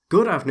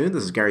Good afternoon,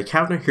 this is Gary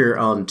Kavanagh here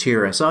on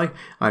TRSI.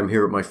 I'm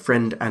here with my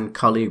friend and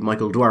colleague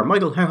Michael Dwyer.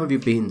 Michael, how have you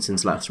been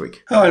since last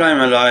week? Oh, well,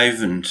 I'm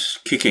alive and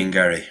kicking,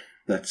 Gary.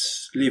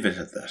 Let's leave it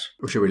at that.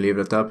 Or should we leave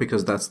it at that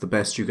because that's the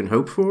best you can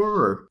hope for?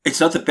 Or? It's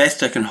not the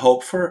best I can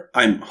hope for.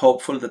 I'm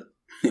hopeful that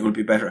it will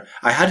be better.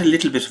 I had a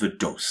little bit of a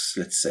dose,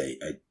 let's say,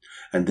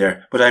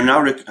 but I'm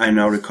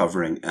now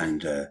recovering,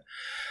 and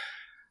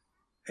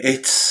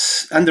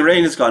and the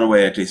rain has gone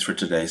away at least for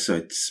today, so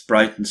it's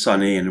bright and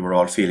sunny, and we're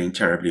all feeling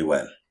terribly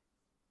well.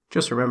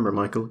 Just remember,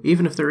 Michael,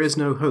 even if there is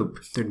no hope,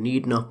 there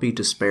need not be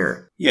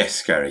despair.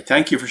 Yes, Gary,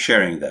 thank you for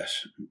sharing that.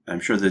 I'm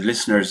sure the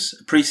listeners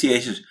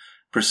appreciate it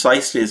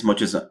precisely as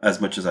much as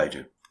I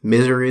do.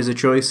 Misery is a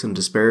choice and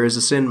despair is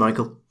a sin,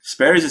 Michael.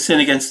 Despair is a sin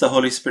against the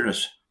Holy Spirit.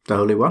 The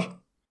Holy what?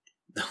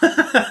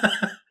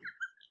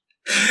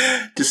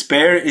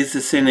 Despair is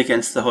the sin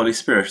against the Holy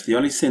Spirit. The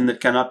only sin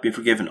that cannot be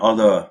forgiven,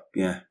 although,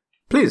 yeah.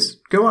 Please,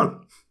 go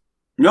on.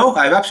 No,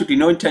 I have absolutely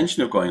no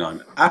intention of going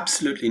on.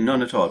 Absolutely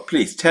none at all.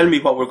 Please, tell me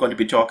what we're going to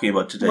be talking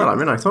about today.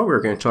 Well, I thought we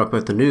were going to talk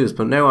about the news,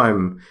 but now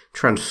I'm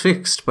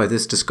transfixed by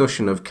this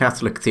discussion of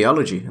Catholic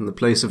theology and the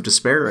place of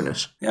despair in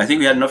it. I think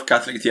we had enough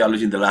Catholic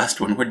theology in the last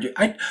one.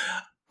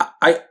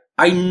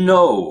 I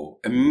know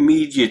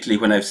immediately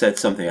when I've said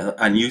something,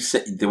 and you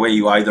say the way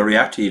you either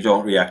react or you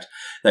don't react,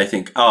 that I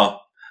think, oh,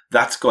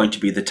 that's going to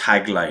be the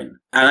tagline.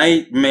 And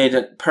I made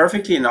it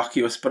perfectly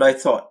innocuous, but I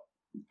thought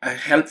a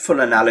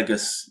helpful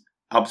analogous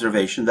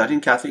observation that in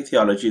Catholic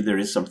theology there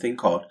is something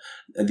called,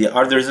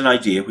 there's an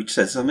idea which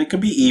says something can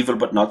be evil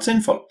but not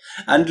sinful.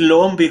 And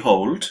lo and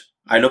behold,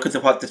 I look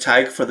at what the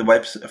tag for the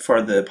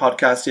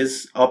podcast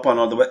is up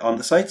on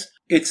the sites.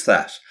 It's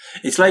that.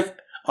 It's like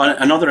on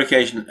another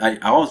occasion, I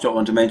always don't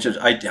want to mention it,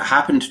 I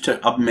happened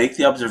to make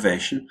the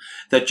observation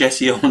that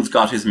Jesse Owens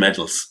got his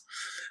medals.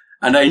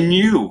 And I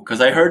knew,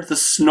 because I heard the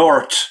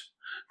snort,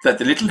 that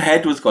the little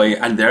head was going,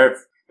 and there,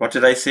 what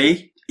did I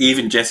say?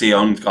 Even Jesse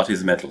Owens got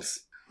his medals.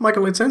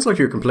 Michael, it sounds like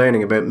you're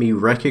complaining about me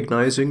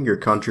recognising your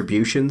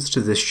contributions to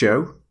this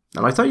show,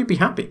 and I thought you'd be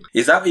happy.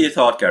 Is that what you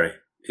thought, Gary?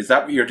 Is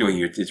that what you're doing?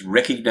 You're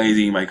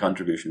recognising my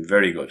contribution.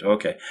 Very good.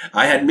 Okay.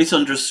 I had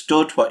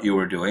misunderstood what you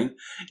were doing.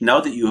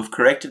 Now that you have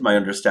corrected my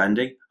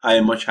understanding, I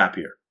am much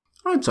happier.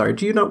 I'm sorry,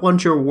 do you not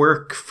want your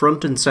work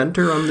front and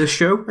centre on this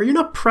show? Are you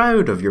not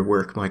proud of your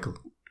work, Michael?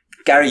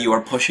 Gary, you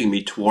are pushing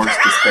me towards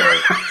despair.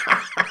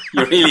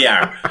 You really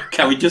are.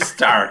 Can we just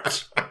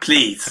start?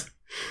 Please.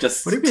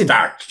 Just what do you mean?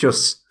 Start.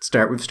 Just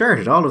start. We've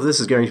started. All of this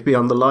is going to be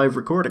on the live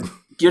recording.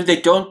 They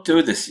don't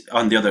do this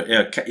on the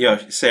other.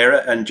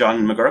 Sarah and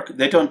John McGurk,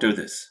 they don't do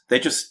this. They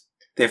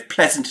have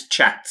pleasant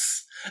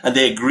chats and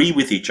they agree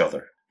with each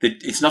other.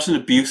 It's not an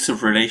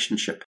abusive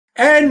relationship.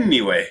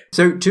 Anyway.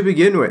 So to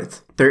begin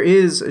with, there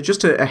is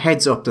just a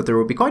heads up that there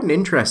will be quite an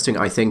interesting,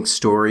 I think,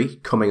 story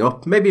coming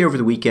up. Maybe over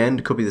the weekend.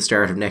 It could be the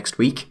start of next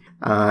week.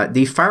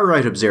 The Far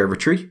Right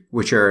Observatory,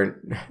 which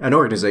are an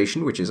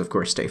organisation which is, of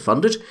course, state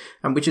funded,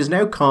 and which is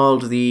now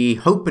called the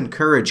Hope and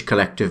Courage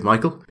Collective,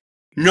 Michael.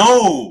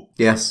 No!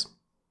 Yes.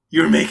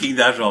 You're making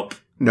that up.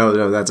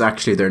 No, that's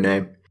actually their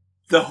name.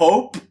 The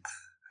Hope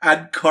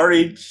and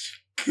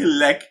Courage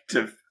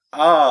Collective.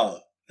 Oh,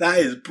 that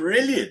is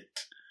brilliant.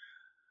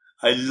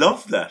 I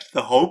love that.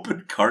 The Hope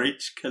and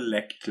Courage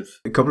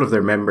Collective. A couple of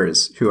their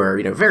members who are,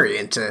 very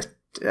into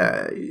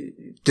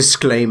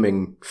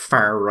disclaiming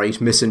far-right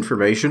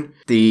misinformation.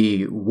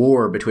 The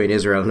war between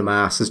Israel and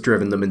Hamas has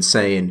driven them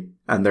insane,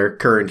 and they're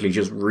currently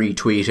just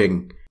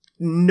retweeting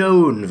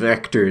known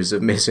vectors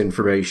of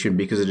misinformation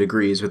because it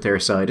agrees with their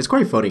side. It's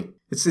quite funny.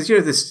 It's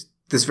this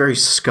very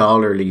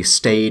scholarly,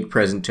 staid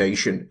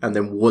presentation, and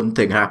then one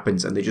thing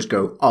happens and they just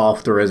go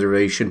off the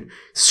reservation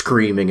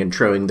screaming and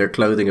throwing their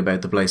clothing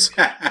about the place.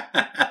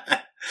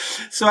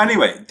 So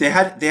anyway, they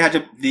had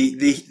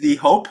the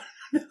Hope.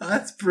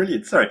 That's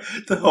brilliant. Sorry.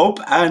 The Hope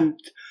and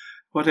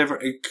whatever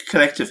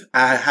collective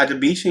had a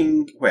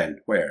meeting when,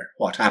 where,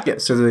 what happened? Yeah,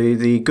 so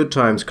the Good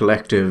Times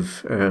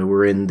Collective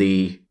were in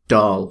the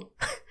Doll.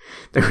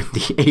 They were in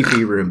the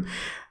AV room.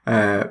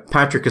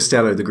 Patrick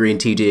Costello, the Green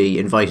TD,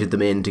 invited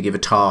them in to give a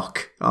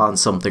talk on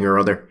something or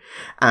other.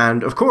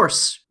 And of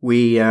course,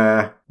 we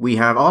have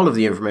all of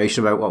the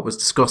information about what was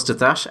discussed at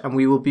that, and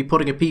we will be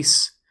putting a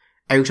piece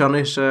out on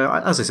it,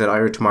 as I said,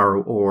 either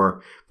tomorrow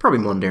or probably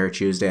Monday or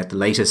Tuesday at the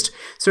latest.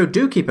 So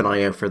do keep an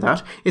eye out for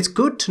that. It's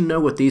good to know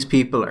what these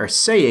people are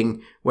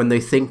saying when they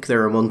think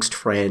they're amongst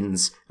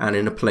friends and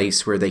in a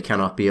place where they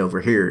cannot be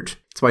overheard.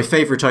 It's my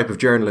favourite type of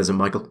journalism,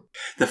 Michael.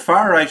 The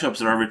Far Right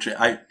Observatory,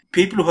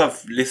 people who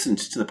have listened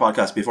to the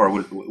podcast before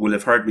will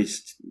have heard me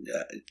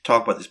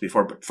talk about this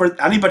before, but for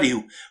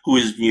anybody who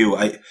is new,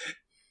 I'll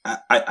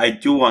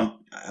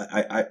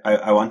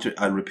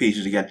repeat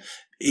it again.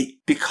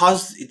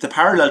 Because the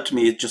parallel to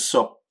me is just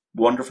so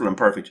wonderful and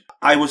perfect.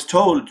 I was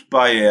told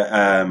by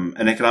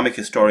an economic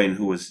historian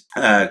who was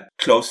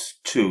close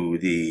to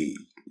the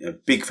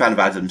big fan of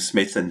Adam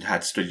Smith and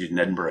had studied in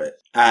Edinburgh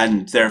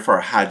and therefore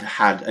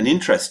had an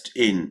interest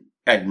in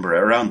Edinburgh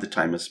around the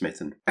time of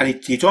Smith. And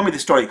he told me the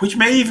story, which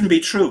may even be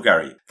true,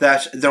 Gary,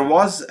 that there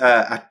was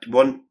at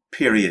one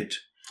period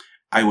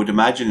I would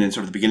imagine in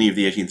sort of the beginning of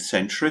the 18th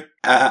century,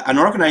 an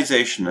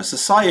organisation, a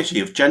society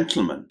of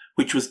gentlemen,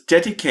 which was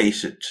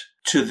dedicated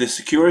to the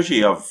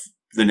security of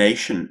the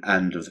nation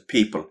and of the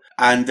people.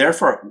 And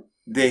therefore,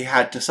 they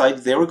had decided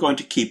they were going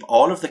to keep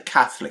all of the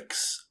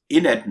Catholics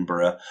in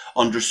Edinburgh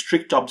under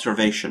strict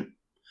observation.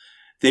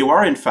 They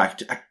were, in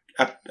fact,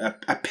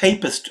 a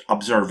papist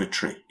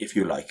observatory, if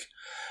you like.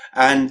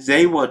 And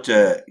they would,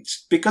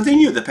 because they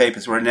knew the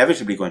papists were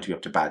inevitably going to be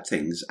up to bad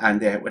things, and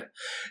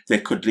they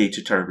could lead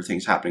to terrible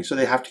things happening. So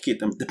they have to keep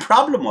them. The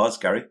problem was,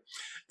 Gary,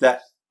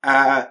 that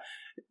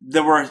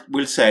there were,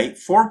 we'll say,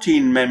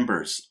 14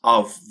 members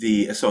of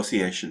the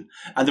association,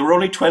 and there were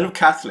only 12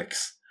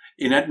 Catholics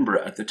in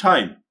Edinburgh at the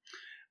time,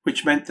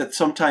 which meant that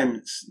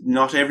sometimes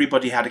not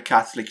everybody had a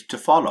Catholic to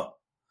follow.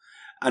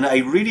 And I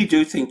really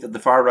do think that the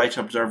Far Right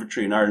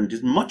Observatory in Ireland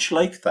is much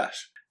like that.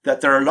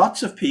 That there are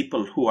lots of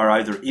people who are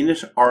either in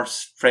it or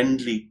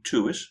friendly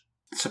to it,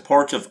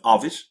 supportive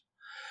of it.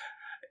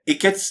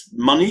 It gets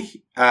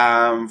money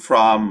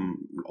from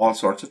all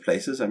sorts of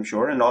places, I'm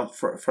sure, and all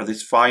for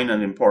this fine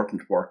and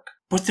important work.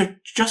 But there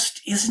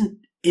just isn't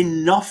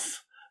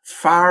enough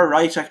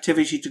far-right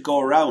activity to go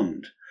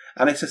around.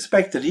 And I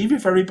suspect that even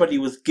if everybody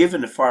was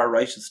given a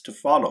far-rightist to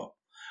follow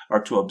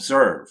or to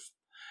observe,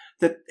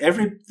 that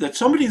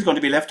somebody is going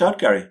to be left out,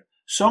 Gary.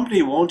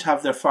 Somebody won't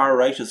have their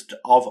far-rightist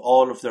of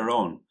all of their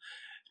own.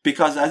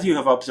 Because as you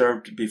have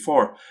observed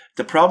before,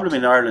 the problem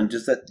in Ireland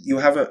is that you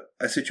have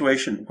a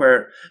situation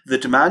where the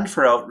demand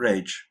for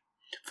outrage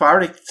far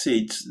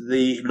exceeds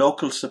the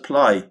local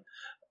supply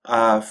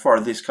for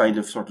this kind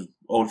of sort of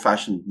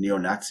old-fashioned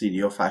neo-Nazi,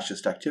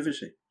 neo-fascist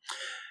activity.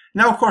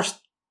 Now, of course,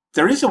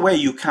 there is a way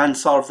you can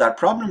solve that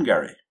problem,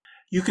 Gary.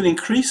 You can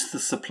increase the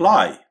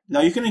supply. Now,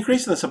 you can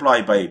increase the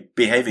supply by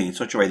behaving in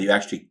such a way that you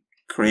actually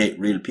create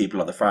real people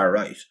on the far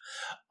right.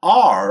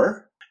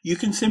 Or you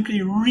can simply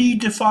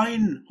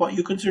redefine what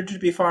you consider to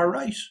be far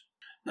right.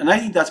 And I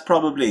think that's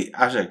probably,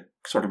 at a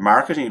sort of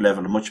marketing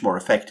level, a much more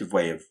effective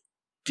way of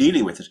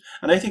dealing with it.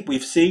 And I think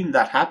we've seen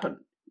that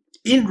happen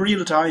in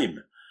real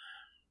time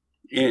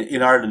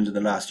in Ireland in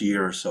the last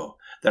year or so,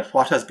 that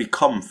what has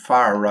become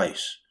far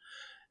right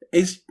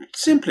is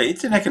simply,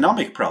 it's an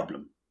economic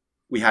problem.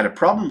 We had a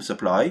problem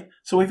supply,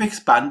 so we've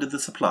expanded the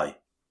supply.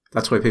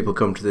 That's why people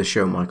come to this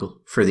show, Michael,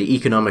 for the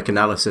economic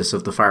analysis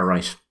of the far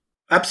right.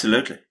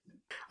 Absolutely.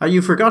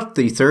 You forgot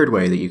the third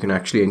way that you can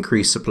actually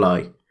increase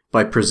supply,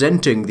 by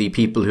presenting the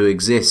people who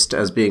exist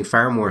as being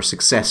far more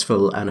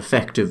successful and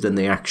effective than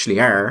they actually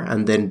are,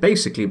 and then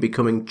basically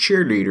becoming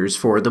cheerleaders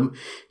for them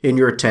in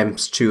your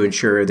attempts to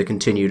ensure the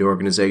continued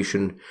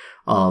organisation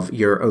of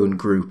your own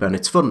group and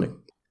its funding.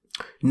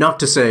 Not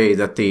to say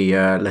that the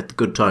Let the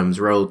Good Times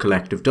Roll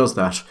collective does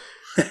that,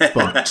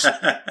 but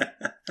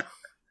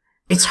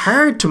it's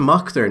hard to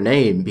mock their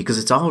name because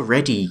it's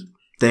already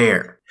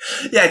there.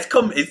 Yeah, it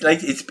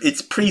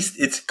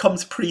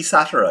comes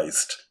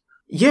pre-satirized.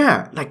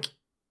 Yeah, like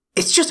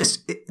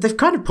they've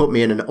kind of put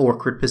me in an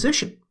awkward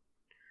position.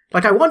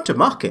 Like, I want to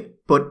mock it,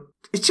 but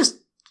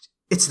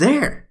it's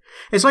there.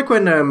 It's like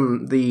when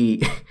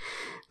the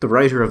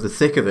writer of The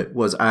Thick of It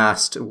was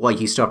asked why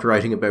he stopped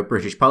writing about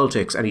British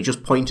politics, and he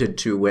just pointed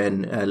to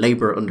when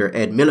Labour under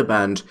Ed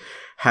Miliband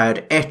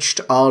had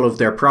etched all of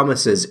their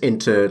promises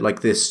into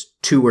like this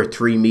 2 or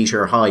 3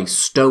 metre high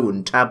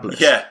stone tablet.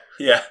 Yeah.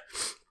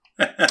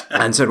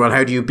 And said, well,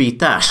 how do you beat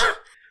that?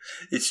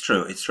 It's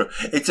true. It's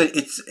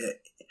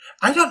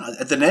I don't know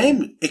the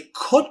name. It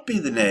could be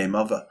the name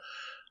of a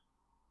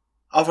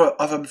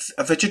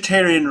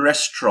vegetarian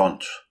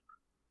restaurant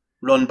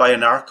run by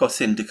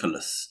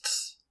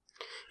anarcho-syndicalists.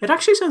 It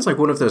actually sounds like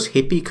one of those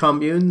hippie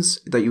communes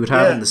that you would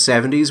have in the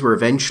 70s, where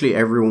eventually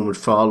everyone would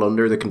fall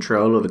under the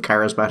control of a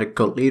charismatic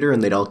cult leader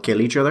and they'd all kill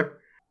each other.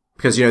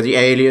 Because, the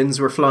aliens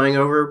were flying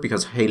over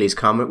because Halley's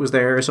Comet was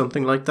there or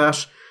something like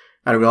that.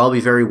 And it would all be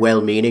very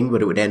well-meaning,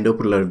 but it would end up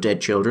with a lot of dead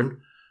children.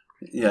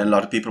 Yeah, and a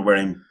lot of people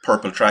wearing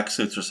purple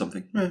tracksuits or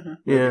something. Mm-hmm.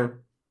 Yeah.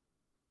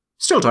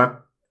 Still time.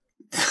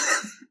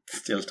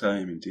 Still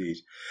time, indeed.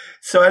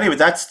 So anyway,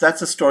 that's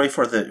a story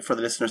for the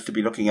listeners to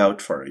be looking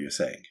out for, you're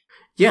saying?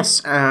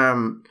 Yes.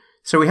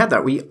 So we had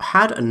that. We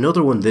had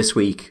another one this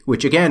week,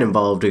 which again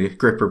involved a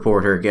grip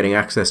reporter getting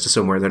access to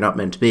somewhere they're not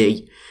meant to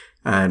be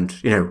and,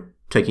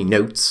 taking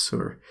notes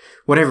or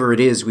whatever it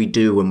is we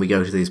do when we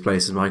go to these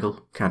places,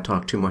 Michael. Can't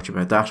talk too much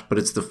about that, but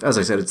as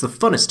I said, it's the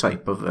funnest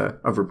type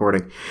of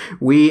reporting.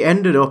 We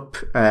ended up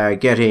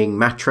getting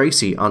Matt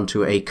Tracy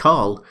onto a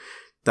call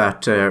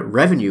that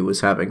Revenue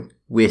was having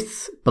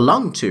with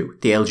Belong To,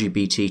 the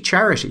LGBT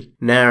charity.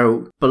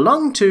 Now,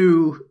 Belong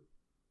To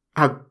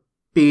have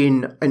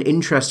been an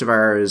interest of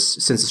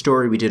ours since a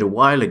story we did a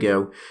while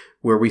ago,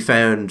 where we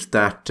found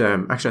that,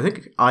 actually I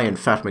think I and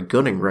Fatima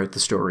Gunning wrote the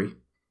story.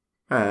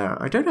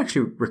 I don't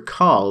actually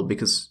recall,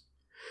 because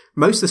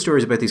most of the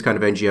stories about these kind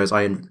of NGOs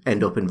I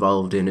end up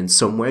involved in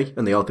some way,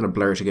 and they all kind of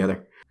blur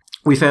together.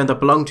 We found that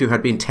Belong To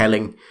had been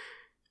telling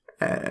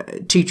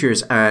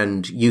teachers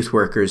and youth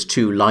workers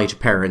to lie to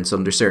parents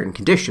under certain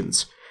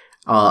conditions.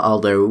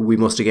 Although we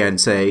must again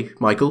say,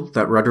 Michael,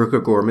 that Roderick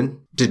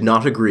O'Gorman did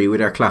not agree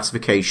with our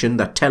classification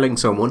that telling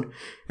someone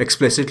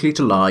explicitly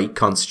to lie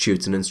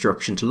constitutes an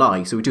instruction to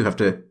lie. So we do have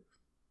to,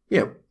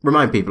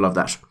 remind people of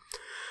that.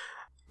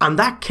 And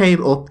that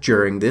came up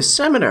during this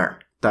seminar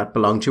that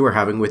Belong To were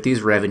having with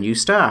these revenue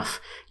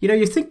staff.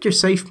 You think you're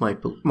safe,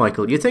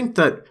 Michael. You think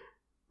that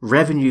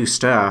revenue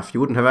staff, you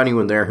wouldn't have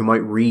anyone there who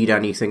might read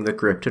anything that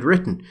Gript had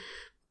written.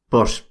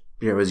 But,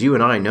 as you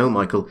and I know,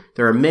 Michael,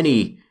 there are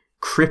many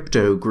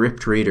crypto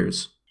Gript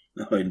readers.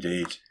 Oh,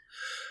 indeed.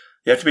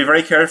 You have to be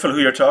very careful who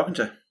you're talking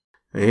to.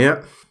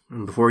 Yeah.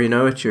 And before you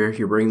know it,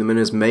 you bring them in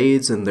as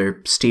maids and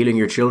they're stealing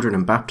your children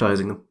and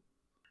baptizing them.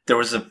 There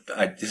was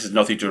this is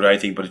nothing to do with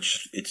anything, but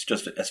it's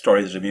just a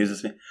story that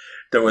amuses me.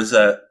 There was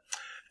a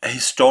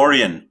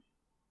historian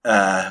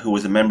who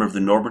was a member of the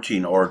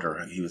Norbertine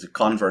Order. He was a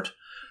convert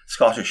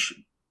Scottish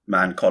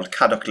man called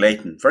Caddoc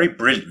Leighton. Very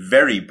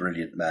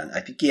brilliant man.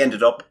 I think he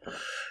ended up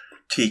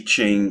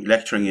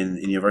lecturing in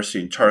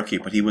university in Turkey,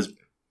 but he was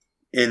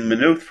in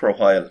Maynooth for a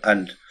while.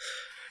 And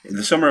in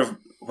the summer of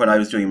when I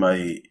was doing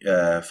my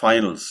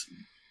finals,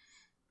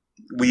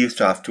 we used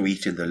to have to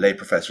eat in the lay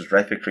professor's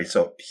refectory.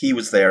 So he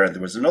was there, and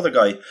there was another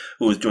guy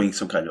who was doing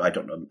some kind of, I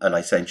don't know, a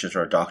licentiate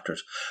or a doctorate,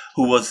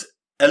 who was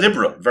a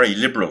liberal, very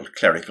liberal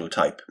clerical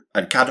type.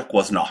 And Caddoc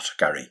was not,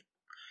 Gary.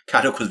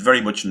 Caddoc was very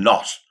much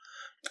not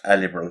a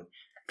liberal.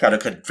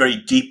 Caddoc had very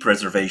deep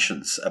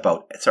reservations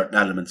about certain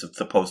elements of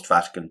the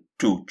post-Vatican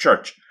II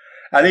church.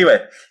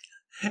 Anyway,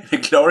 in a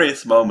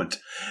glorious moment,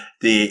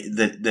 the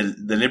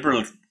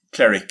liberal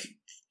cleric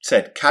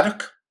said,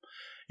 "Caddoc,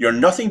 you're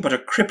nothing but a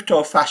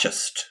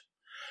crypto-fascist."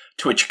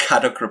 To which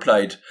Caddoc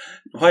replied,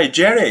 "Why,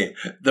 Jerry,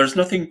 there's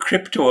nothing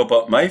crypto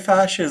about my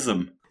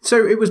fascism."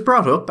 So it was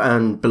brought up,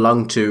 and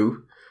Belong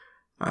To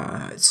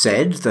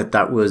said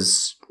that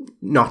was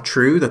not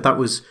true, that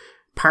was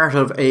part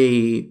of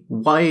a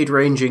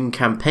wide-ranging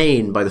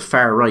campaign by the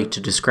far right to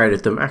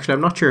discredit them. Actually,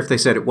 I'm not sure if they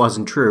said it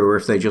wasn't true or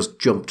if they just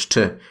jumped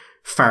to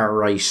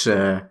far-right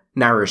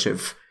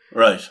narrative.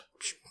 Right.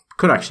 Which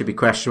could actually be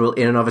questionable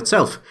in and of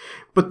itself.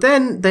 But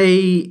then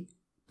they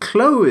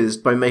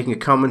closed by making a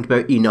comment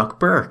about Enoch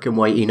Burke and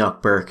why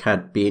Enoch Burke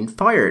had been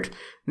fired.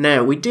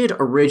 Now, we did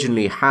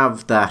originally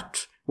have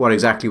that, what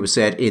exactly was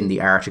said in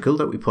the article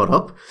that we put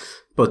up,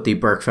 but the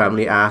Burke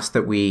family asked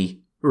that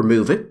we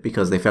remove it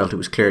because they felt it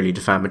was clearly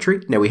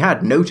defamatory. Now, we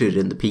had noted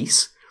in the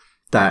piece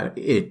that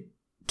it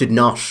did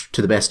not,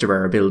 to the best of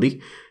our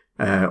ability,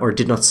 or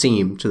did not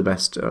seem, to the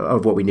best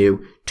of what we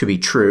knew, to be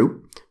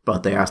true,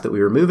 but they asked that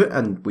we remove it,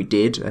 and we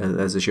did,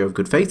 as a show of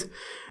good faith.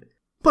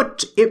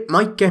 But it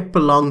might get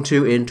Belong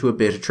To into a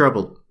bit of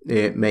trouble.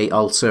 It may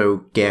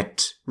also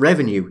get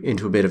Revenue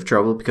into a bit of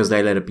trouble because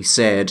they let it be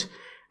said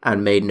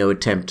and made no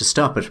attempt to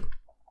stop it.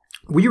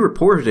 We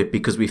reported it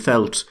because we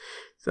felt,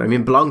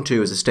 Belong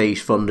To is a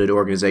state-funded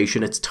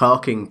organisation. It's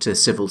talking to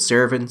civil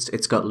servants.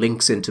 It's got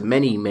links into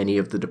many, many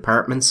of the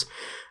departments.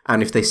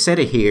 And if they said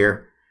it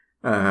here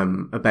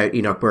about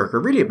Enoch Burke,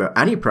 or really about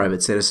any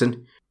private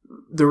citizen,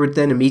 there would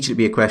then immediately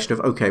be a question of,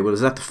 okay, well,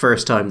 is that the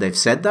first time they've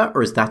said that,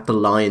 or is that the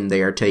line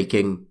they are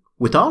taking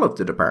with all of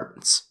the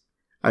departments?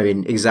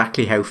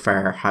 Exactly how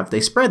far have they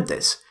spread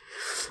this?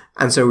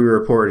 And so we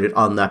reported it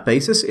on that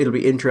basis. It'll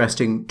be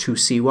interesting to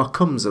see what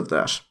comes of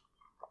that.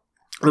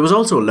 There was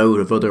also a load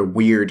of other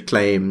weird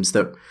claims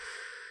that,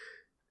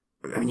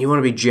 you want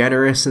to be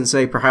generous and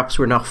say perhaps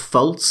were not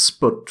false,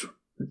 but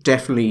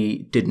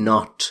definitely did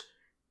not,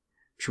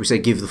 should we say,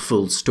 give the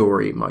full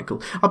story,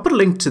 Michael. I'll put a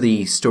link to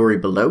the story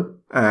below.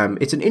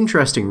 It's an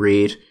interesting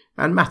read,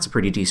 and Matt's a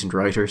pretty decent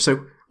writer,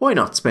 so why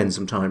not spend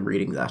some time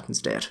reading that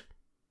instead?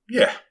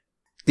 Yeah.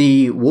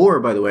 The war,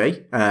 by the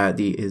way,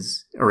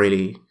 is a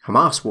really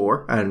Hamas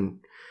war, and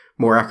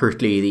more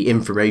accurately, the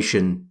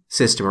information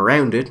system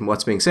around it and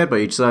what's being said by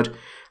each side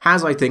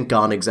has, I think,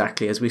 gone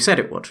exactly as we said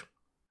it would.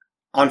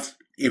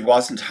 It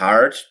wasn't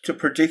hard to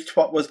predict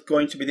what was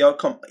going to be the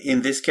outcome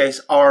in this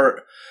case,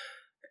 or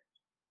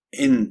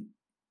in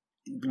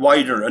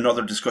wider and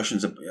other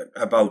discussions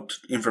about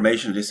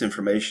information,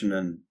 disinformation,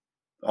 and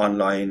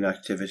online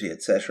activity,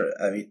 etc.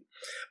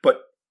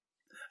 But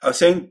I was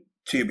saying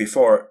to you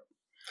before,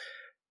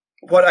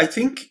 what I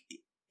think,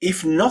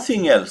 if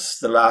nothing else,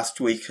 the last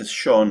week has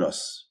shown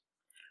us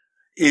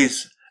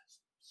is,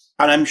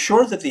 and I'm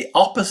sure that the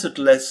opposite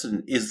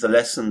lesson is the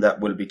lesson that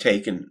will be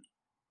taken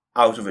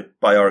out of it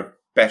by our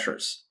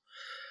betters,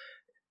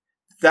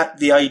 that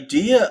the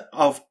idea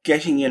of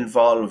getting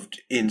involved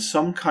in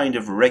some kind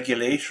of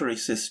regulatory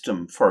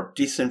system for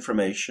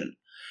disinformation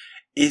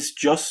is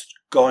just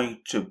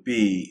going to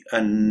be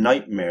a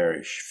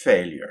nightmarish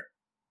failure.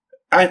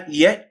 And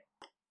yet,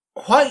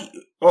 why?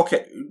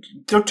 Okay,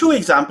 there are two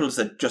examples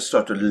that just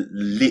sort of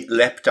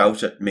leapt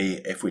out at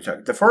me if we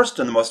talk. The first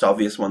and the most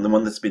obvious one, the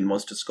one that's been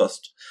most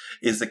discussed,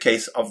 is the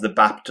case of the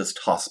Baptist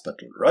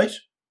Hospital, right?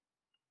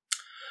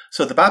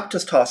 So the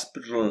Baptist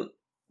Hospital,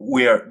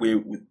 where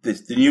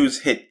the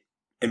news hit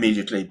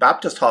immediately.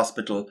 Baptist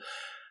Hospital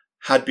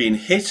had been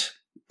hit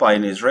by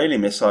an Israeli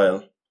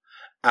missile,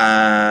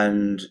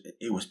 and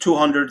it was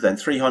 200, then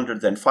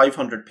 300, then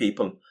 500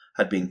 people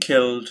had been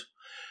killed.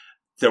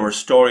 There were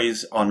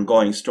stories,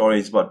 ongoing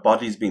stories about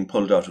bodies being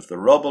pulled out of the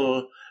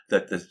rubble,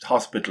 that the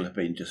hospital had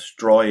been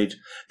destroyed.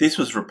 This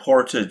was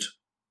reported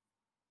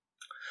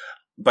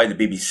by the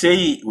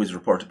BBC, it was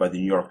reported by the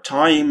New York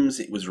Times,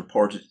 it was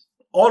reported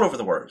all over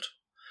the world.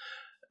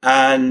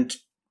 And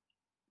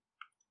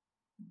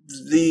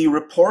the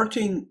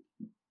reporting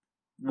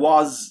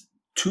was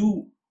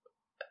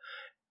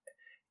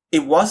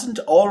it wasn't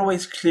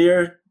always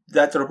clear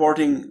that the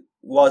reporting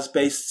was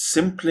based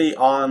simply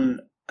on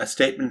a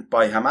statement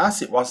by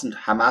Hamas. It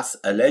wasn't Hamas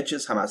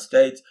alleges, Hamas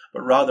states,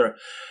 but rather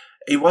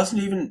it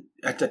wasn't even,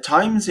 at the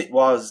times it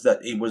was that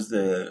it was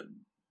the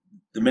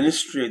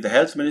ministry, the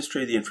health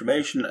ministry, the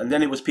information, and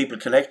then it was people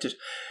connected.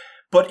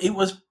 But it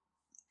was,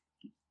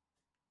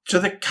 to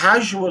the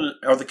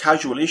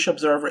casual-ish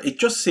observer, it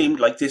just seemed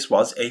like this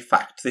was a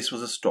fact. This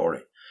was a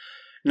story.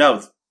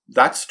 Now,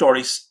 that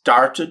story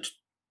started,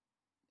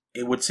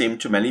 it would seem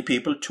to many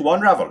people, to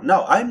unravel.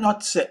 Now,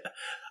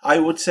 I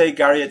would say,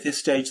 Gary, at this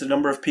stage, the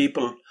number of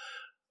people,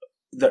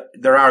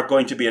 there are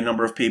going to be a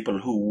number of people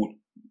who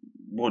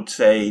would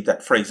say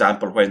that, for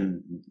example,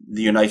 when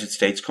the United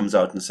States comes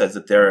out and says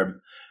that the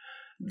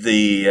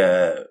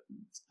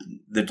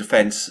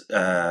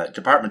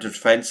Department of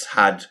Defense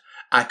had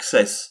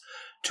access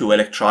to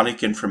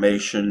electronic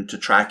information, to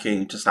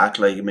tracking, to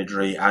satellite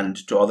imagery, and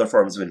to other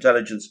forms of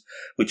intelligence,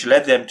 which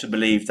led them to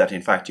believe that,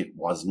 in fact, it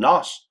was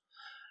not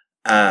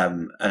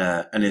an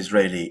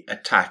Israeli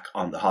attack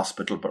on the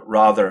hospital, but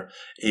rather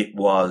it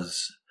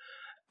was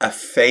a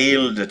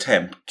failed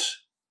attempt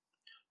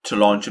to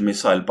launch a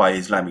missile by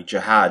Islamic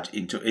Jihad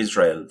into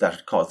Israel that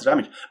had caused the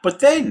damage. But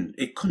then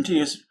it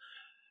continues.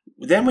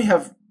 Then we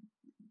have,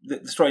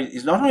 the story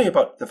is not only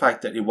about the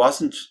fact that it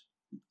wasn't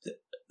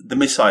the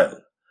missile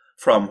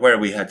from where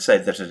we had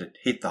said that it had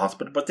hit the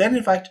hospital, but then,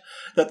 in fact,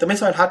 that the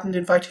missile hadn't,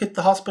 in fact, hit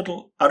the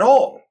hospital at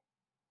all.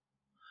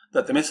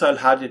 That the missile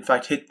had, in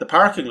fact, hit the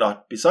parking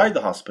lot beside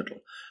the hospital,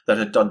 that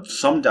had done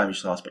some damage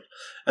to the hospital.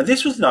 And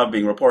this was now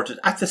being reported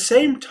at the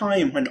same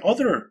time when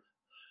other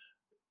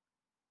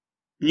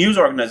news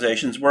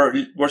organizations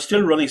were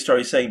still running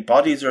stories saying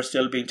bodies are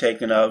still being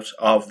taken out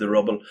of the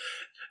rubble.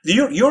 The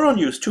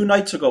Euronews 2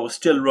 nights ago was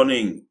still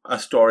running a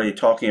story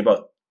talking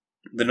about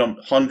the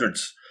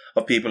hundreds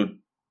of people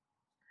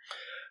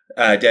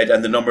dead,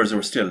 and the numbers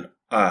were still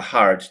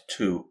hard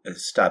to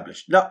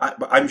establish. Now,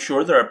 I'm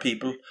sure there are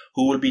people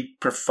who will be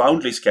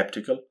profoundly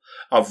skeptical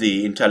of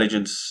the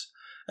intelligence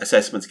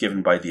assessments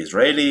given by the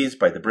Israelis,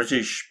 by the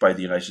British, by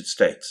the United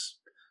States.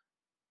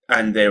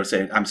 And they were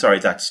saying, I'm sorry,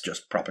 that's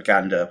just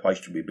propaganda. Why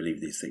should we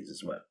believe these things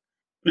as well?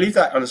 Leave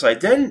that on the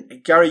side.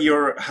 Then, Gary,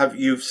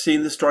 you've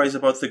seen the stories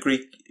about the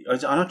Greek, I'm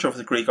not sure if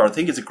it's a Greek, or I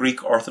think it's a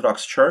Greek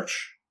Orthodox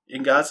church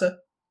in Gaza.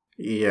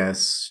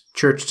 Yes.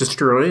 Church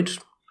destroyed,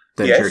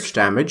 then Yes. church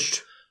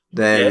damaged,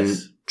 then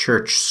Yes.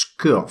 church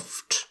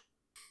scuffed.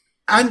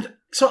 And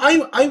so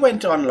I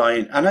went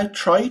online and I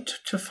tried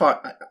to find,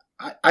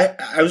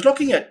 I was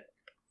looking at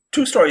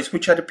 2 stories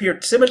which had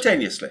appeared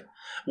simultaneously.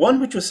 One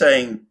which was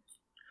saying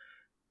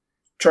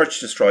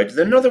church destroyed,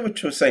 then another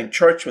which was saying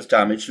church was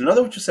damaged,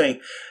 another which was saying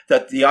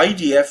that the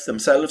IDF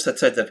themselves had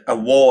said that a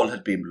wall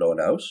had been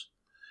blown out,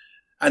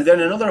 and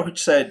then another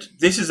which said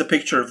this is a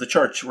picture of the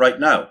church right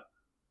now.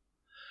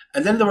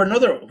 And then there were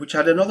another which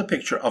had another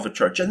picture of a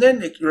church, and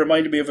then it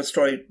reminded me of a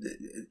story,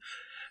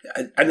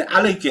 an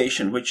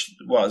allegation which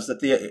was that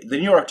the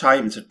New York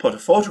Times had put a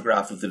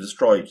photograph of the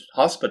destroyed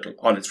hospital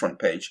on its front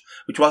page,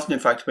 which wasn't in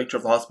fact a picture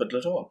of the hospital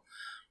at all.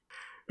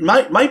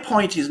 My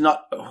point is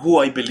not who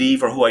I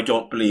believe or who I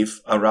don't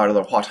believe, or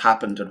rather what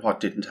happened and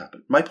what didn't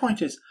happen. My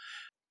point is,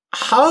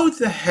 how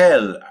the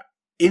hell,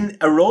 in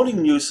a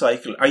rolling news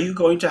cycle, are you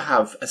going to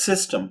have a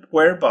system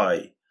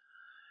whereby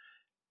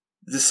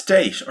the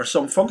state or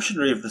some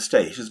functionary of the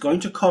state is going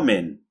to come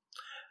in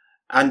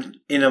and,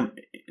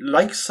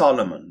 like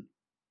Solomon,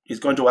 is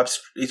going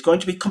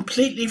to be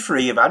completely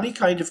free of any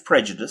kind of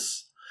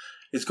prejudice,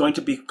 is going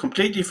to be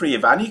completely free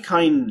of any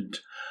kind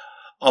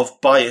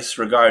of bias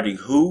regarding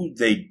who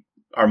they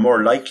are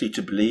more likely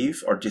to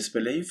believe or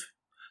disbelieve.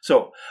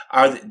 So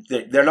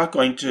they're not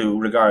going to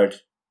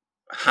regard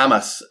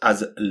Hamas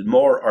as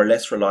more or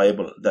less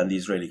reliable than the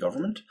Israeli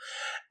government.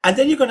 And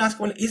then you're going to ask,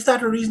 well, is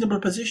that a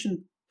reasonable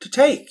position to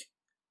take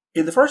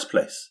in the first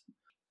place?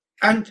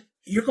 And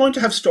you're going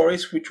to have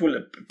stories which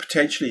will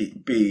potentially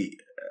be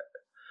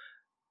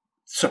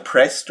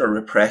suppressed or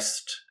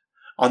repressed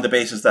on the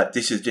basis that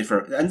this is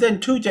different. And then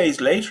 2 days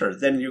later,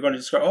 then you're going to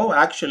discover, oh,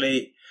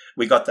 actually,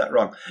 we got that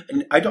wrong.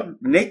 And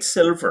Nate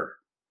Silver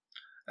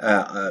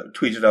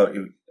tweeted out,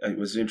 it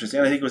was interesting,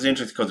 and I think it was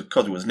interesting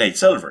because it was Nate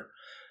Silver,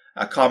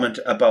 a comment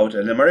about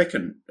an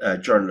American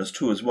journalist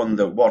who has won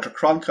the Walter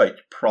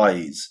Cronkite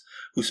Prize,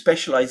 who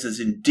specializes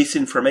in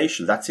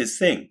disinformation. That's his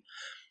thing.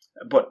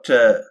 But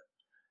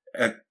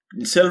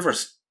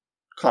Silver's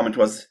comment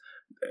was,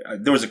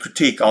 there was a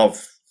critique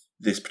of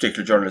this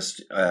particular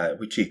journalist,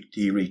 which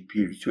he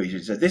retweeted.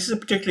 He said, this is a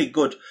particularly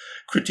good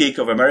critique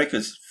of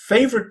America's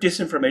favorite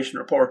disinformation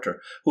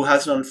reporter, who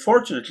has an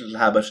unfortunate little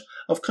habit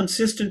of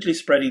consistently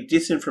spreading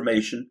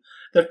disinformation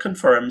that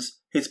confirms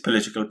his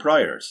political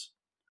priors.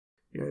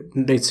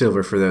 Nate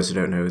Silver, for those who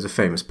don't know, is a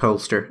famous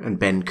pollster, and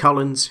Ben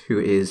Collins, who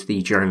is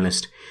the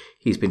journalist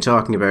he's been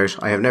talking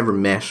about, I have never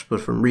met,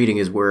 but from reading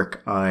his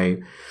work, I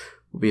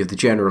will be of the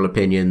general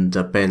opinion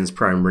that Ben's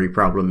primary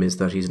problem is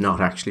that he's not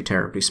actually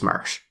terribly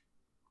smart.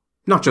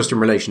 Not just in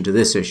relation to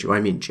this issue, I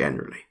mean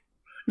generally.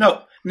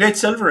 No, Nate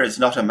Silver is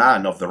not a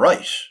man of the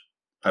right,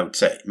 I would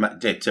say.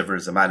 Nate Silver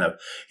is a man of,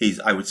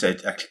 I would say,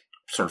 a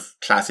sort of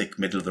classic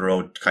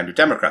middle-of-the-road kind of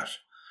Democrat.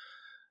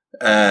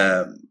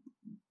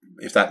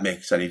 If that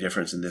makes any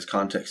difference in this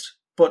context.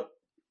 But,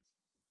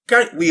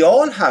 Gary, we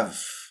all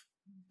have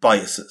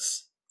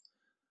biases.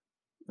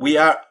 We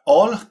are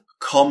all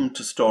come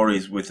to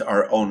stories with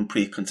our own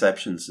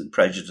preconceptions and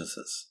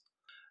prejudices.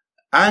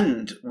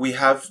 And we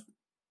have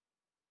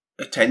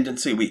a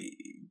tendency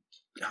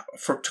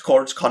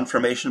towards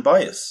confirmation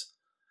bias.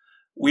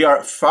 We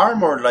are far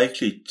more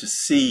likely to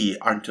see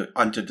and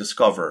to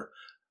discover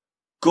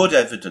good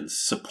evidence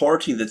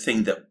supporting the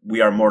thing that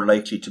we are more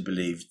likely to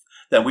believe,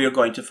 then we are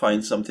going to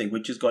find something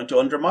which is going to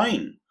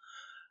undermine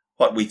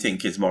what we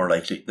think is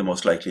the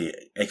most likely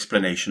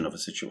explanation of a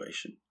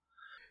situation.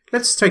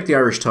 Let's take the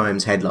Irish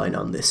Times headline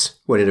on this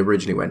when it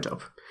originally went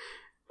up.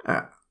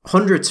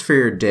 Hundreds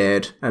feared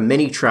dead and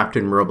many trapped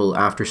in rubble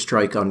after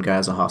strike on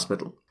Gaza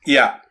hospital.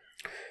 Yeah.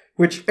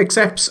 Which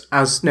accepts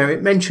now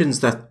it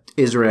mentions that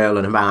Israel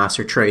and Hamas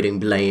are trading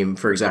blame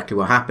for exactly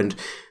what happened,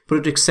 but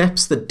it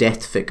accepts the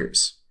death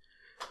figures.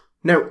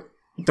 Now,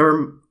 there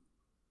are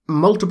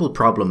multiple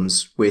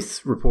problems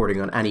with reporting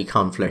on any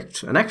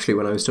conflict. And actually,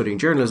 when I was studying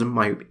journalism,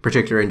 my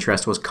particular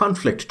interest was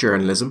conflict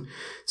journalism.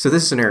 So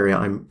this is an area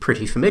I'm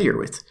pretty familiar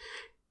with.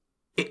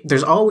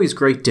 There's always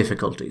great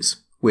difficulties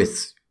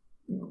with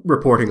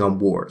reporting on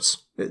wars.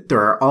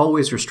 There are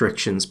always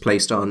restrictions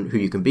placed on who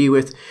you can be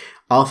with.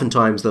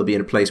 Oftentimes, they'll be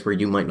in a place where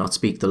you might not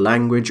speak the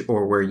language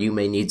or where you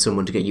may need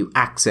someone to get you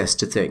access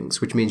to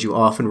things, which means you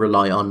often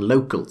rely on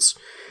locals.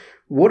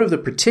 One of the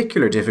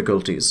particular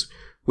difficulties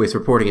with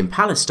reporting in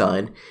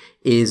Palestine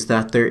is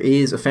that there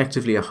is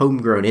effectively a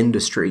homegrown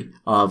industry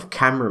of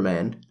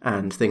cameramen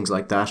and things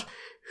like that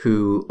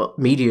who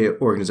media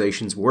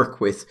organizations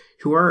work with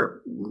who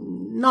are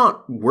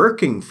not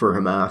working for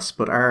Hamas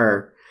but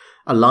are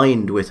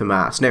aligned with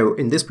Hamas. Now,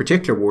 in this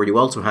particular war, you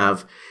also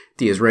have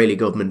the Israeli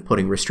government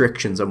putting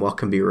restrictions on what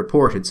can be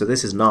reported. So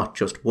this is not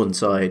just one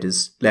side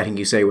is letting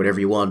you say whatever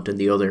you want and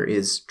the other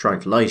is trying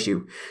to lie to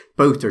you.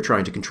 Both are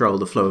trying to control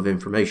the flow of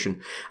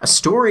information. A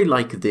story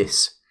like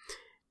this,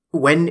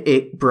 when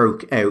it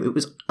broke out, it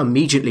was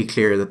immediately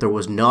clear that there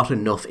was not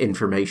enough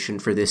information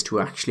for this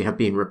to actually have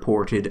been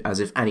reported as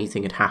if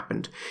anything had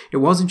happened. It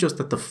wasn't just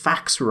that the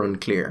facts were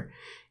unclear.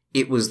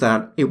 It was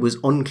that it was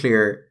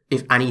unclear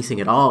if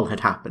anything at all had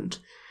happened.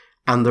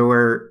 And there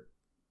were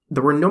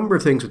a number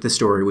of things with this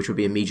story which would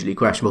be immediately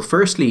questionable.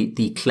 Firstly,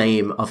 the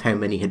claim of how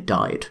many had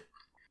died.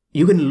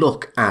 You can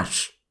look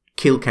at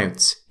kill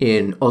counts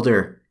in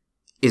other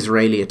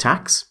Israeli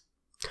attacks,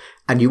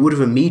 and you would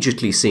have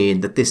immediately seen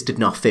that this did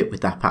not fit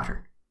with that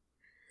pattern.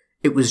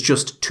 It was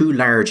just too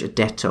large a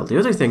death toll. The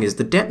other thing is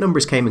the death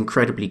numbers came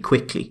incredibly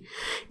quickly.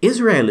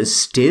 Israel is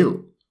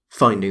still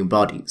finding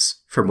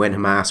bodies from when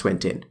Hamas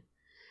went in.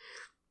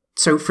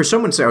 So for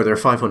someone to say, there are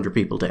 500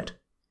 people dead,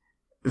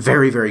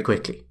 very, very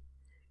quickly,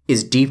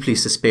 is deeply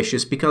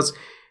suspicious because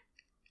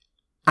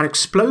an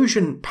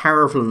explosion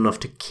powerful enough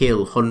to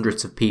kill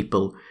hundreds of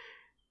people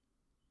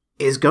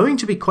is going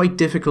to be quite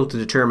difficult to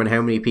determine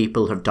how many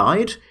people have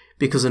died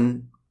because,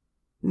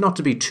 not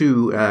to be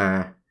too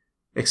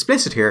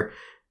explicit here,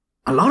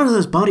 a lot of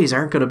those bodies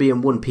aren't going to be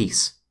in one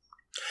piece.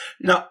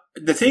 Now,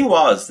 the thing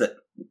was that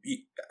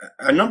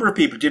a number of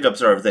people did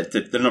observe that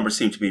the numbers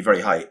seemed to be very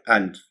high,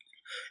 and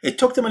it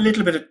took them a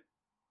little bit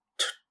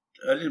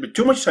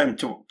too much time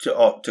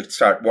to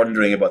start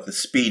wondering about the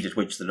speed at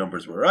which the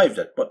numbers were arrived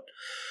at. But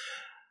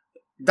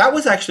that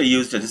was actually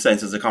used in a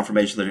sense as a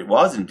confirmation that it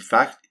was, in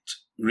fact,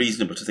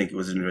 reasonable to think it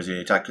was an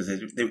Israeli attack, because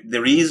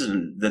the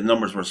reason the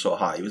numbers were so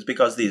high was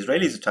because the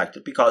Israelis attacked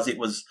it because it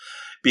was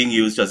being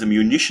used as a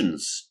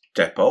munitions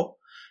depot.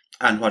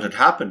 And what had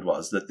happened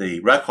was that the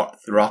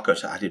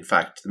rocket had, in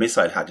fact, the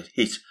missile had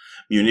hit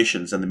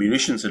munitions, and the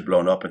munitions had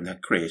blown up and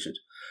had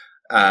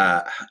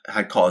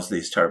caused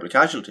these terrible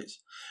casualties.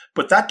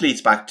 But that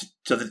leads back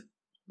to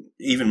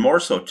even more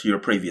so to your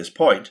previous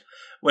point.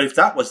 Well, if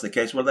that was the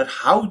case, well, then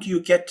how do you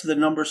get to the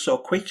numbers so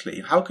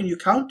quickly? How can you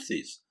count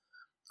these?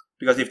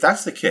 Because if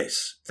that's the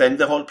case, then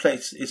the whole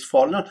place is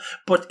falling on.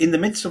 But in the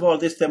midst of all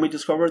this, then we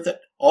discovered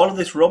that all of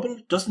this rubble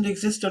doesn't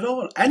exist at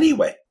all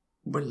anyway.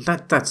 Well,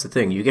 that's the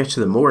thing. You get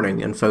to the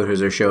morning and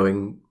photos are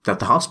showing that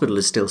the hospital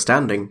is still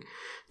standing.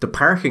 The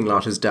parking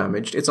lot is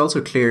damaged. It's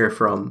also clear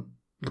from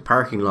the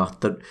parking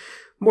lot that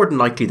more than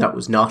likely that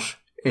was not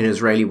an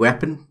Israeli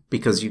weapon,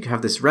 because you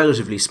have this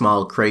relatively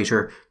small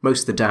crater.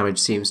 Most of the damage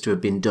seems to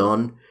have been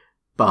done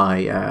by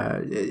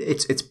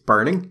it's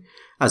burning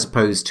as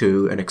opposed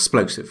to an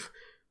explosive.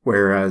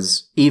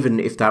 Whereas even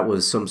if that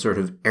was some sort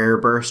of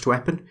airburst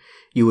weapon,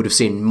 you would have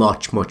seen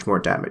much, much more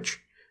damage,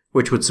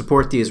 which would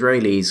support the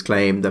Israelis'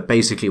 claim that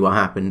basically what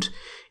happened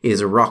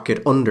is a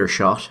rocket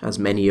undershot, as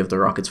many of the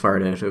rockets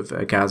fired out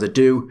of Gaza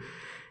do.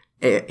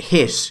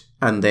 hit,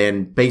 and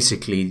then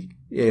basically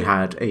it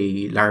had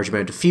a large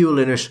amount of fuel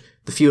in it.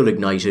 The fuel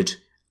ignited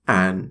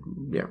and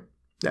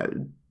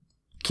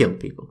killed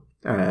people.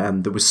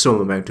 And there was some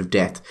amount of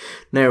death.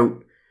 Now,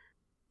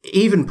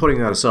 even putting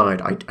that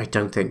aside, I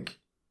don't think...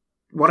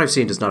 What I've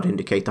seen does not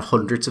indicate that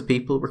hundreds of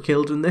people were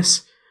killed in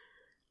this.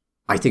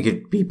 I think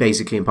it'd be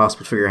basically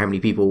impossible to figure out how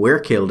many people were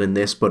killed in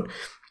this, but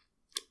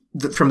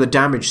from the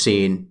damage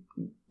seen,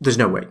 there's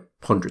no way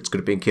hundreds could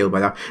have been killed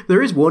by that.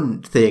 There is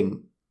one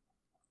thing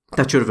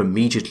that should have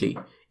immediately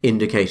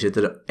indicated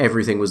that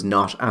everything was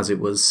not as it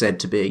was said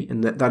to be,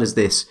 and that is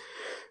this.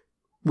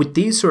 With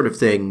these sort of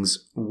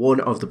things, one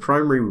of the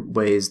primary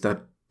ways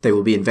that they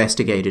will be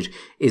investigated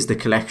is the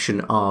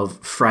collection of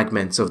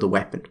fragments of the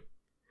weapon.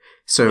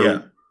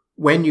 So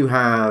when you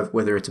have,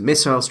 whether it's a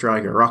missile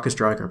strike or a rocket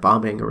strike or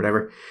bombing or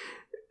whatever,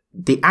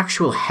 the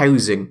actual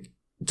housing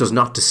does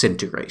not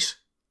disintegrate.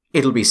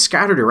 It'll be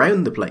scattered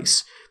around the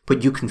place,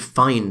 but you can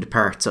find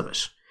parts of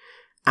it.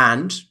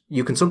 And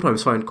you can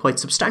sometimes find quite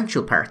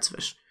substantial parts of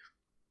it.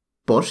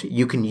 But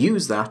you can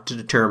use that to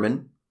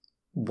determine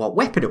what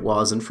weapon it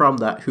was, and from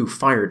that, who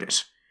fired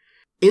it.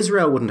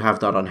 Israel wouldn't have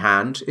that on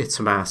hand. It's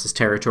Hamas's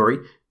territory.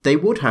 They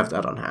would have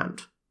that on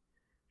hand.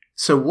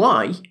 So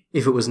why,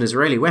 if it was an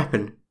Israeli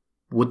weapon,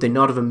 would they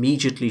not have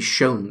immediately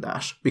shown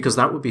that? Because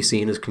that would be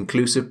seen as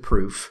conclusive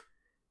proof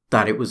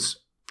that it was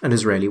an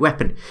Israeli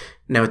weapon.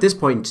 Now, at this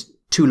point,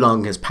 too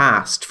long has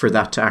passed for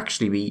that to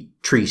actually be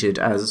treated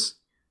as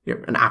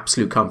an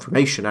absolute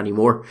confirmation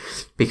anymore,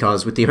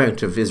 because with the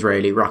amount of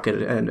Israeli rocket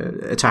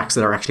attacks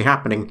that are actually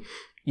happening,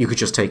 you could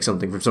just take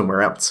something from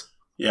somewhere else.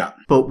 Yeah.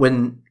 But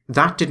when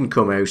that didn't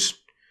come out,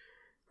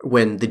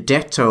 when the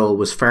death toll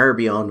was far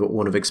beyond what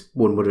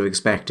one would have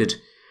expected,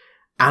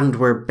 and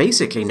where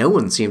basically no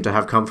one seemed to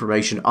have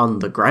confirmation on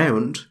the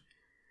ground,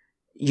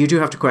 you do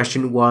have to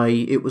question why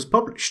it was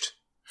published.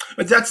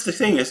 But that's the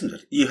thing, isn't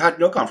it? You had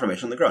no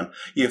confirmation on the ground.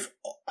 You have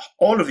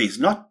all of these,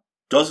 not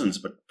dozens,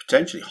 but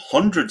potentially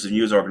hundreds of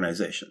news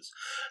organizations.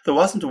 There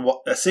wasn't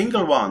a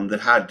single one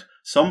that had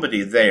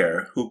somebody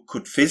there who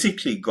could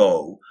physically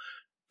go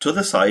to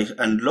the site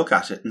and look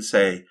at it and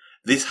say,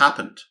 this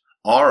happened.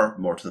 Or,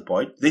 more to the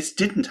point, this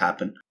didn't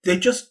happen. They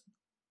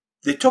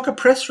took a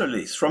press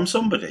release from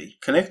somebody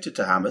connected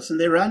to Hamas and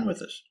they ran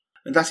with it.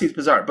 And that seems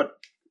bizarre. But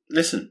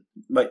listen,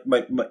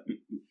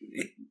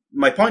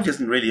 my point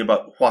isn't really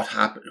about what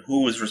happened,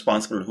 who is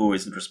responsible, who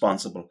isn't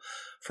responsible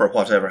for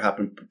whatever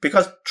happened.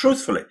 Because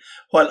truthfully,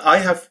 while I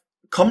have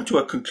come to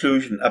a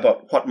conclusion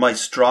about what my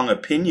strong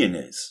opinion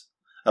is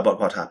about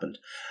what happened,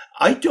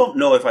 I don't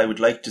know if I would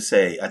like to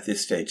say at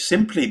this stage,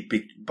 simply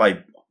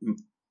by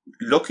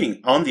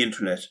looking on the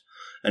internet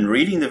and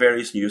reading the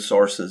various news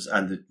sources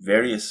and the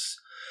various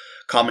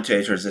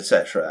commentators,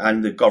 etc.,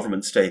 and the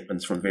government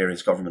statements from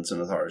various governments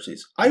and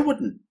authorities, I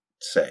wouldn't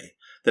say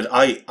that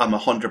I am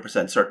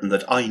 100% certain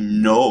that I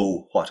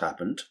know what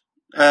happened.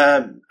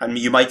 And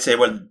you might say,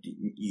 well,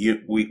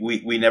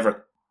 we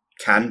never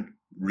can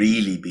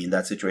really be in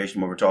that situation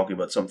where we're talking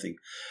about something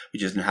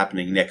which isn't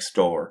happening next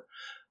door.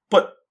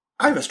 But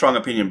I have a strong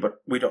opinion, but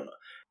we don't know.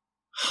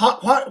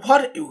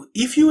 What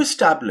if you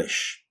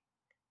establish,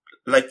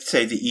 like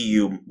say the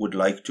EU would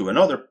like to, and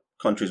other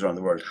countries around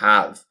the world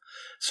have,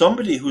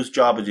 somebody whose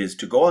job it is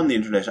to go on the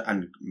internet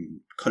and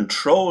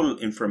control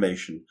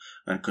information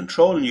and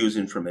control news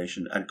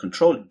information and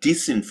control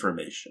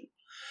disinformation.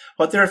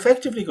 What they're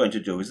effectively going to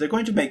do is they're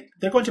going to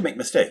make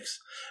mistakes,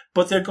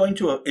 but they're going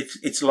to,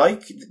 it's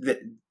like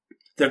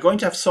they're going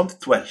to have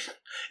well,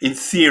 in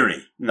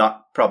theory,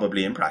 not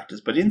probably in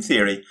practice, but in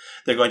theory,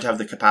 they're going to have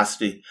the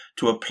capacity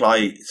to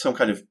apply some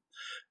kind of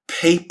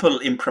papal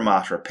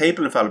imprimatur,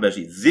 papal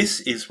infallibility. This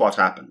is what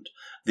happened.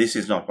 This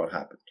is not what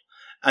happened.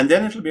 And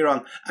then it'll be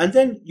wrong. And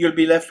then you'll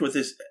be left with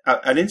this,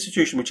 an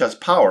institution which has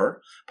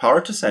power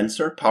to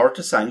censor, power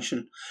to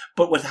sanction,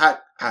 but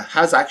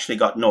has actually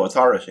got no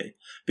authority,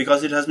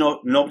 because it has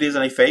nobody has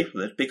any faith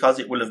with it, because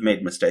it will have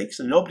made mistakes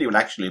and nobody will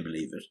actually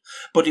believe it.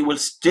 But it will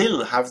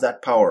still have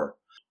that power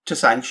to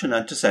sanction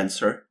and to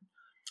censor,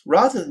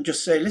 rather than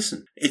just say,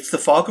 listen, it's the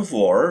fog of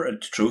war,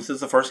 and truth is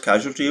the first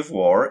casualty of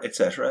war,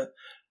 etc.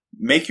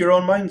 Make your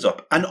own minds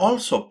up. And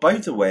also, by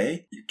the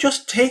way,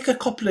 just take a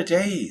couple of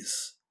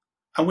days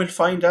and we'll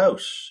find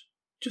out.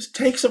 Just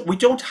take some. We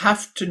don't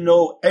have to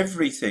know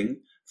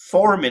everything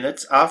 4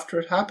 minutes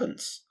after it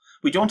happens.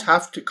 We don't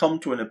have to come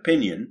to an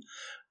opinion,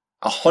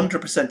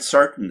 100%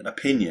 certain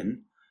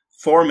opinion,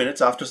 4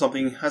 minutes after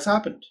something has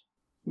happened.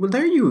 Well,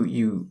 there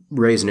you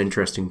raise an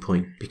interesting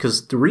point,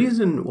 because the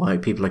reason why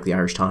people like the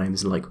Irish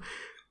Times and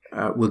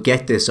will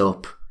get this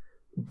up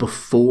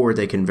before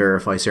they can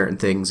verify certain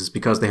things is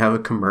because they have a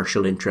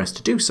commercial interest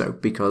to do so.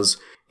 Because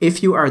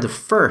if you are the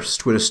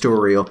first with a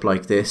story up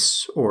like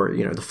this, or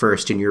the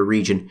first in your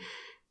region,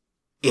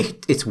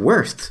 it's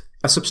worth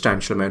a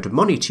substantial amount of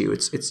money to you.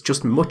 It's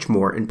just much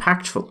more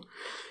impactful.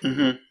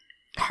 Mm-hmm.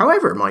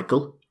 However,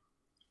 Michael,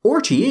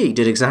 RTE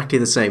did exactly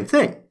the same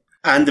thing.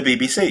 And the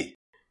BBC.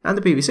 And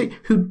the BBC,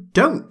 who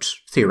don't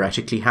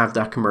theoretically have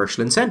that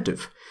commercial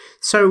incentive.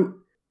 So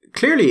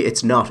clearly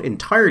it's not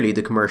entirely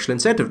the commercial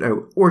incentive.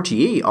 Now,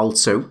 RTE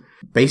also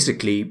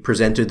basically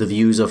presented the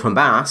views of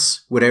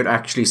Hamas without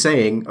actually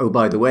saying, oh,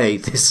 by the way,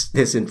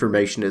 this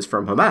information is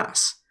from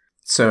Hamas.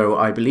 So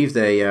I believe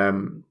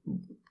John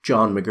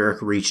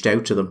McGurk reached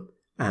out to them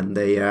and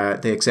they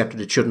accepted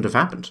it shouldn't have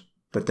happened,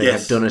 that they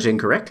had done it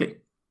incorrectly,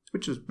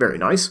 which is very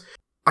nice.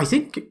 I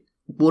think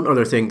one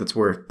other thing that's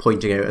worth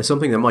pointing out is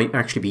something that might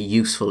actually be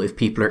useful if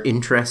people are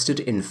interested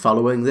in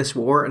following this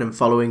war and in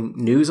following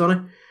news on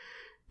it.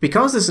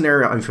 Because this is an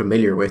area I'm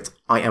familiar with,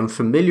 I am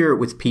familiar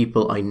with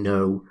people I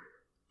know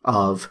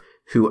of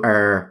who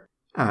are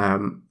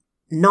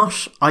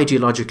not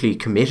ideologically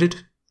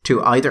committed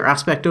to either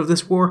aspect of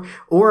this war,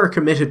 or are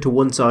committed to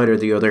one side or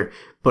the other,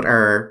 but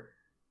are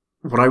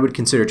what I would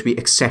consider to be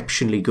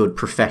exceptionally good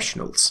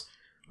professionals,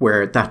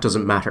 where that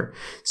doesn't matter.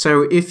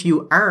 So if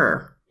you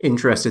are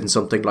interested in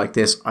something like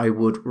this, I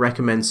would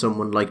recommend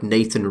someone like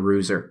Nathan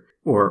Russer,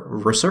 or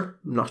Russer,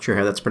 I'm not sure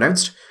how that's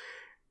pronounced,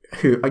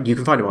 who you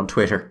can find him on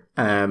Twitter.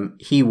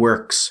 He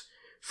works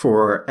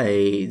for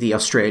the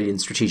Australian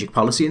Strategic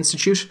Policy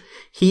Institute.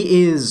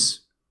 He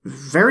is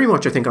very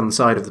much, I think, on the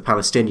side of the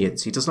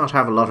Palestinians. He does not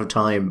have a lot of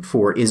time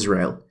for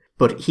Israel,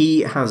 but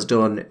he has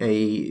done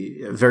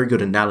a very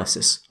good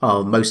analysis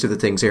of most of the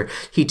things here.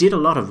 He did a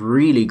lot of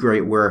really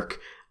great work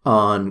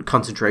on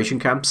concentration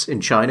camps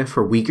in China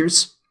for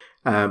Uyghurs,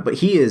 but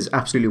he is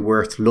absolutely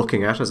worth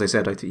looking at. As I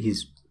said, I think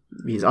he's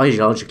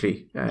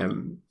ideologically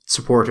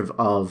supportive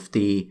of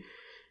the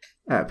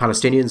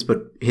Palestinians,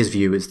 but his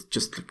view is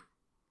just,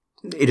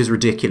 it is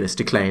ridiculous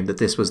to claim that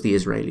this was the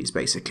Israelis,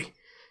 basically.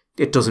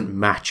 It doesn't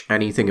match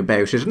anything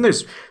about it, and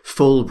there's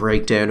full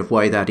breakdown of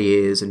why that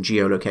is, and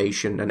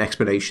geolocation, and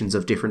explanations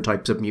of different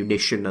types of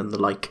munition and the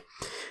like.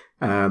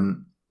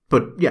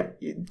 But yeah,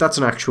 that's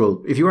an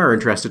actual, if you are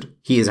interested,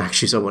 he is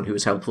actually someone who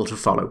is helpful to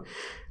follow.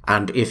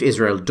 And if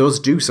Israel does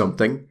do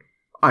something,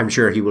 I'm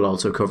sure he will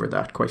also cover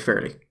that quite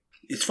fairly.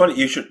 It's funny,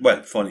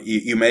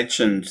 you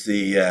mentioned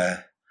the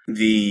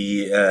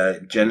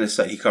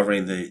genocide,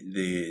 covering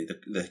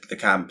the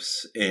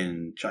camps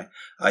in China.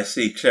 I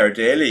see Claire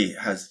Daly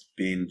has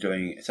been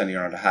sending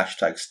around a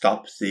hashtag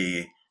Stop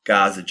the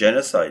Gaza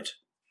Genocide.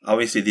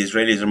 Obviously, the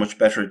Israelis are much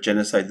better at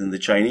genocide than the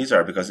Chinese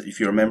are, because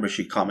if you remember,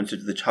 she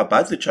commented how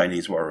bad the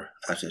Chinese were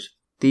at it.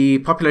 The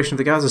population of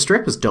the Gaza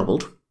Strip has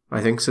doubled,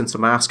 I think, since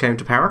Hamas came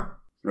to power.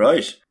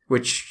 Right.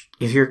 Which,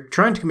 if you're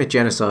trying to commit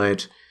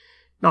genocide,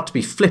 not to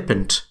be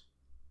flippant,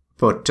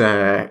 but,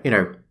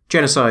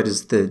 genocide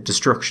is the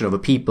destruction of a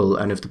people,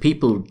 and if the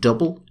people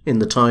double in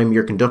the time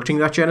you're conducting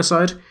that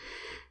genocide,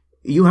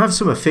 you have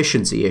some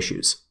efficiency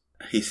issues.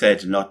 He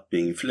said not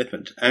being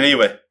flippant.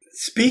 Anyway,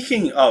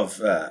 speaking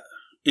of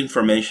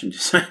information,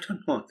 I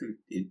don't know,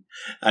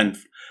 and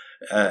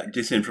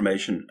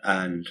disinformation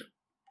and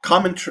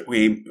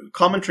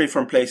commentary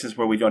from places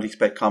where we don't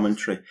expect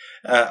commentary.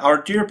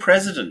 Our dear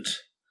president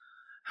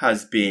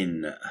has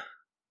been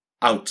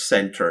out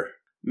centre,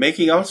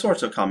 making all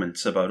sorts of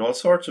comments about all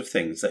sorts of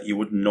things that you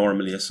wouldn't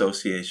normally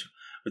associate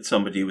with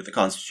somebody with the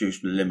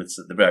constitutional limits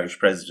that the Irish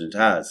president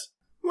has.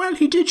 Well,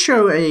 he did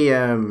show a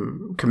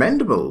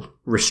commendable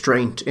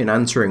restraint in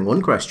answering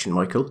one question,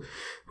 Michael,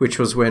 which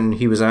was when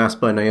he was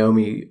asked by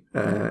Naomi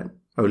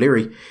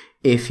O'Leary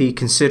if he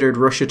considered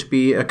Russia to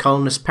be a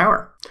colonist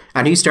power.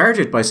 And he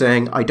started by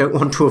saying, I don't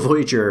want to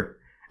avoid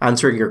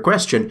answering your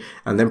question,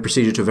 and then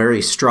proceeded to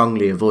very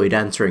strongly avoid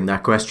answering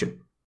that question.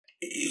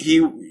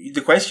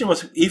 The question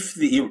was if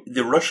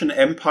the Russian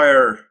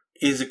Empire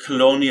is a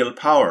colonial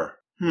power.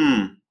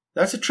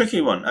 That's a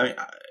tricky one. I mean,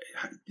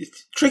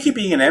 it's tricky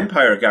being an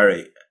empire,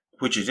 Gary,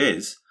 which it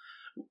is,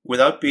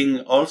 without being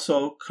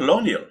also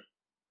colonial.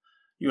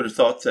 You would have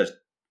thought that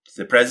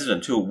the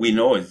president, who we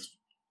know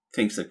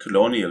thinks that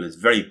colonial is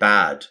very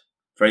bad,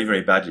 very,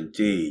 very bad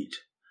indeed,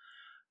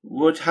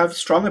 would have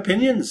strong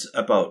opinions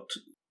about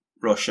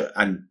Russia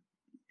and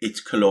its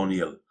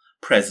colonial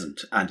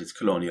present and its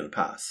colonial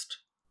past.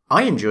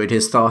 I enjoyed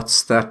his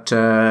thoughts that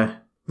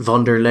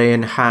von der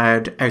Leyen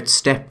had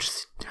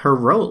outstepped her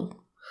role.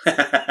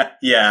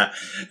 Yeah,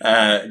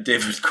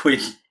 David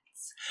Quinn's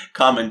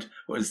comment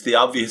was the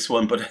obvious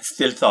one, but I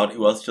still thought it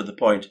was to the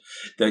point.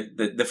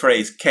 The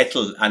phrase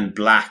kettle and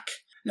black.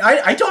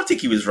 I don't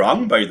think he was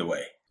wrong, by the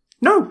way.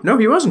 No,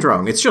 he wasn't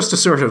wrong. It's just a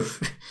sort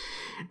of,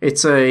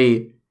 it's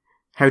a,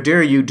 how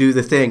dare you do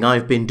the thing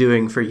I've been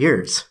doing for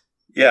years.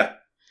 Yeah.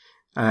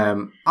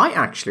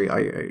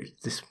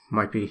 This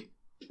might be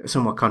a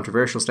somewhat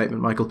controversial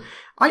statement, Michael.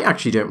 I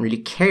actually don't really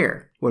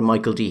care when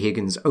Michael D.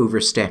 Higgins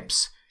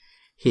oversteps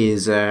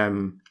his,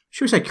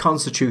 should we say,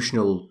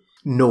 constitutional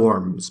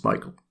norms,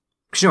 Michael.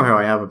 Because you know how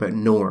I am about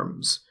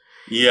norms.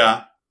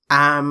 Yeah.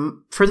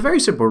 For the very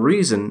simple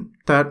reason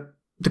that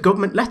the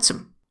government lets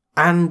him.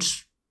 And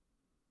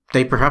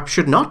they perhaps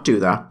should not do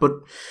that, but,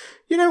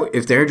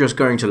 if they're just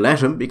going to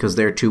let him because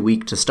they're too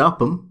weak to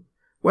stop him,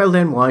 well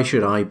then why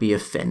should I be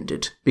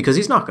offended? Because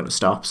he's not going to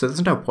stop, so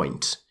there's no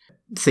point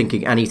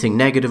thinking anything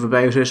negative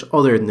about it,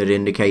 other than it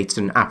indicates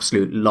an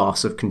absolute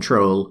loss of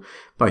control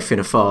by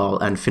Fianna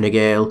Fáil and Fine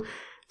Gael,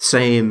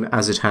 same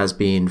as it has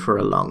been for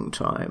a long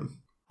time.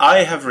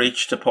 I have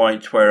reached a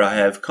point where I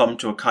have come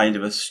to a kind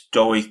of a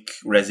stoic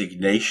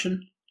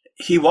resignation.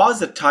 He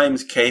was at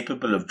times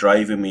capable of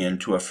driving me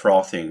into a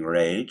frothing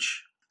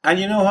rage. And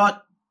you know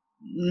what?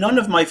 None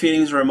of my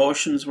feelings or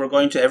emotions were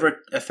going to ever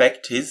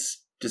affect his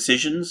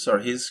decisions or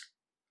his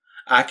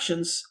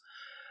actions.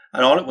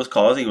 And all it was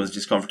causing was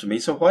discomfort to me.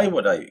 So why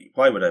would I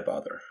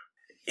bother?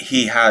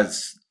 He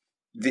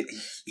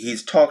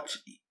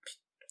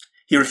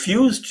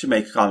refused to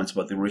make comments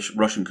about the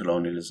Russian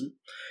colonialism.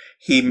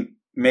 He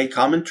made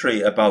commentary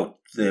about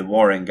the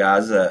war in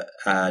Gaza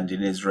and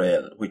in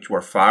Israel, which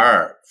were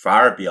far,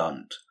 far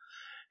beyond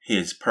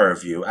his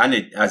purview. And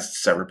it, as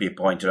several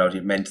people pointed out,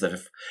 it meant that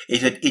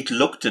if it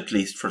looked, at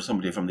least for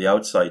somebody from the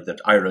outside, that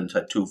Ireland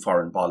had two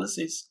foreign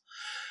policies.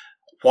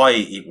 Why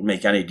it would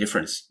make any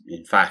difference,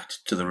 in fact,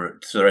 to the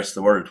rest of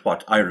the world,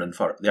 what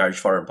the Irish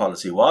foreign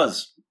policy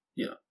was,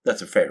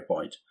 that's a fair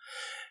point.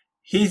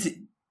 He's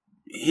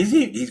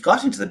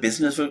got into the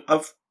business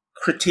of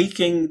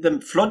critiquing the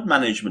flood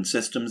management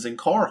systems in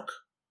Cork.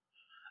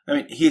 I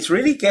mean, he's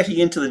really getting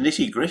into the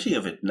nitty-gritty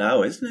of it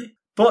now, isn't he?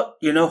 But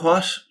you know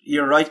what?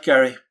 You're right,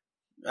 Gary.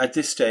 At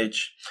this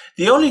stage,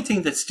 the only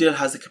thing that still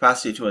has the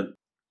capacity to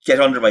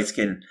get under my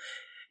skin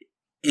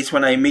is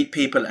when I meet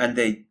people and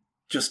they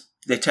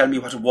tell me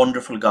what a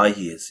wonderful guy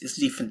he is.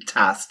 Isn't he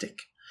fantastic?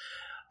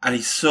 And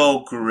he's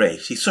so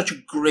great. He's such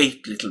a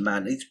great little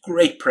man. He's a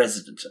great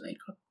president. And I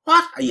go,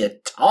 what are you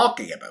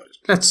talking about?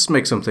 Let's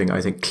make something,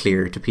 I think,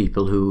 clear to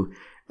people who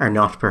are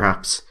not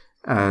perhaps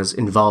as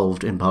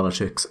involved in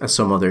politics as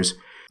some others.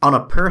 On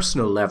a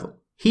personal level,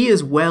 he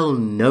is well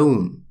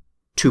known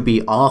to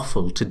be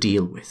awful to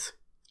deal with.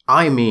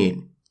 I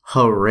mean,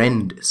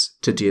 horrendous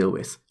to deal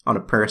with on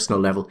a personal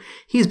level.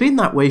 He's been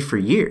that way for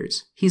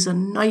years. He's a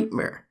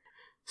nightmare.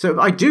 So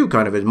I do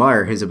kind of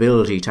admire his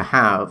ability to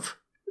have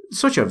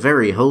such a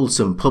very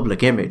wholesome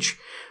public image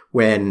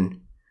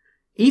when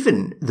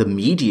even the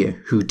media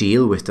who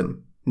deal with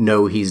him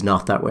know he's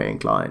not that way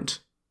inclined.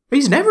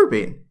 He's never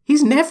been.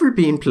 He's never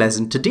been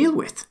pleasant to deal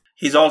with.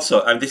 He's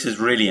also, and this is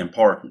really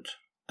important,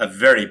 a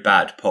very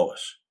bad poet.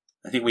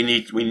 I think we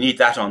need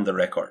that on the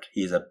record.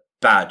 He's a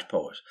bad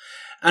poet.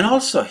 And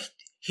also,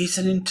 he's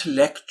an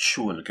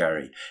intellectual,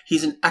 Gary.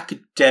 He's an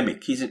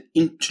academic. He's an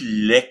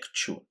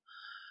intellectual.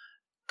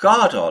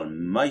 God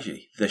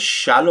almighty, the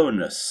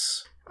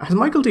shallowness. Has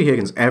Michael D.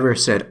 Higgins ever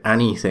said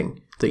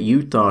anything that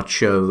you thought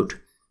showed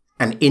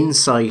an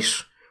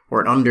insight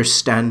or an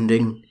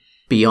understanding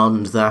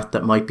beyond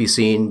that might be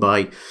seen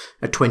by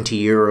a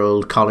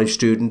 20-year-old college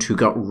student who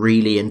got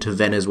really into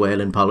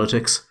Venezuelan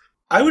politics?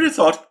 I would have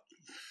thought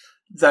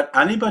that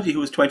anybody who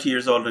was 20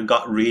 years old and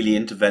got really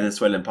into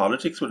Venezuelan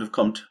politics would have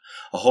come to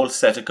a whole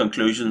set of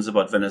conclusions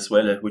about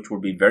Venezuela, which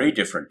would be very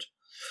different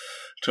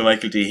to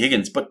Michael D.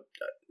 Higgins. But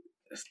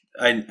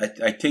I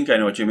think I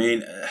know what you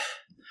mean.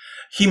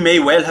 He may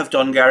well have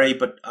done, Gary,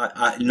 but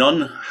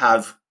none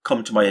have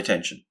come to my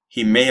attention.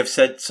 He may have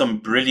said some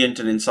brilliant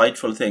and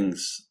insightful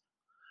things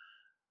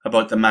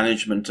about the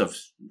management of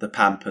the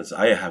Pampas.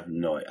 I don't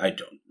know.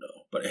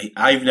 But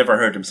I've never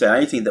heard him say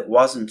anything that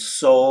wasn't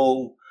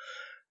so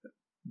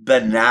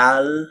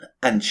banal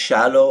and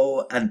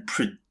shallow and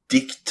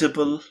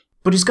predictable.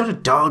 But he's got a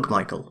dog,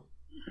 Michael.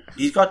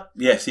 He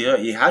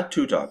had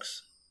two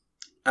dogs.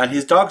 And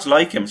his dogs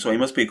like him, so he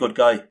must be a good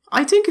guy.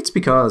 I think it's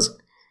because,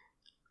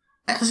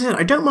 as I said,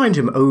 I don't mind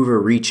him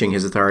overreaching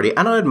his authority,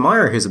 and I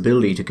admire his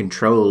ability to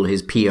control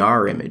his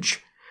PR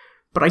image.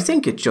 But I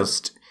think it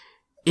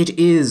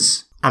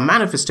is a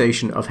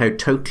manifestation of how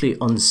totally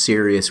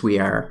unserious we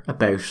are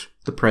about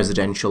the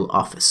presidential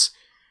office,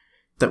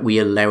 that we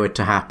allow it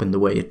to happen the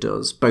way it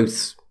does.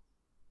 Both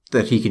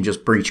that he can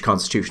just breach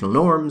constitutional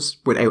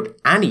norms without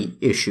any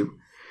issue,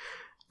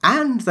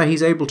 and that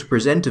he's able to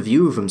present a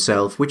view of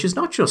himself which is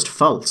not just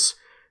false,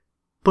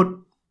 but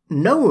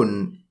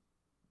known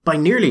by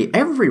nearly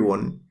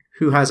everyone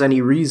who has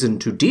any reason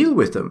to deal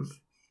with him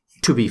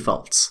to be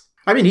false.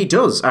 I mean, he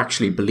does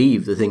actually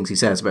believe the things he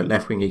says about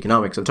left-wing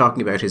economics. I'm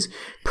talking about his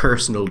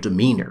personal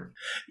demeanour.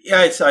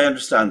 Yeah, I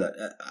understand that.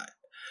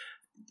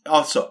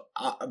 Also,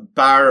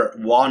 bar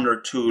one or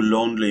two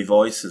lonely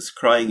voices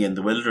crying in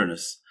the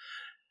wilderness,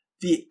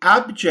 the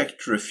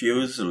abject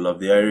refusal of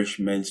the Irish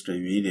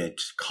mainstream media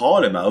to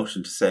call him out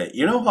and to say,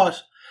 you know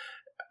what,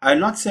 I'm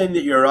not saying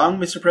that you're wrong,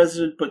 Mr.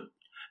 President, but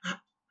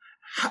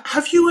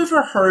have you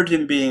ever heard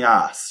him being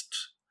asked?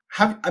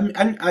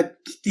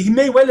 He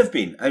may well have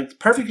been, and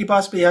perfectly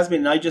possibly has been,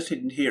 and I just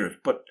didn't hear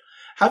it, but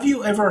have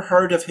you ever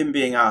heard of him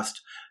being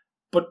asked,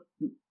 but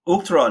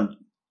Uachtaráin,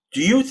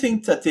 do you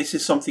think that this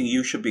is something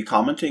you should be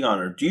commenting on,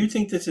 or do you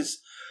think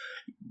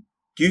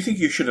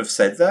you should have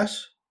said that?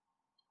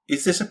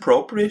 Is this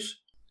appropriate?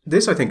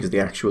 This, I think, is the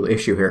actual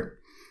issue here.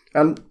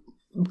 And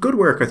good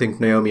work, I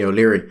think, Naomi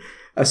O'Leary.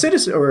 A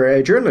citizen or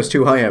a journalist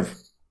who I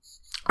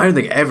don't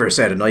think ever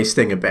said a nice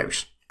thing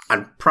about,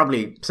 and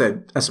probably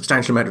said a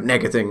substantial amount of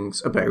negative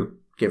things about,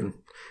 given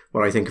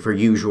what I think of her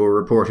usual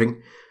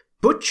reporting.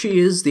 But she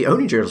is the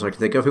only journalist I can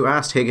think of who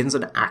asked Higgins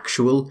an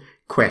actual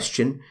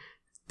question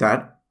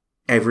that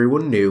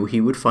everyone knew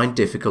he would find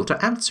difficult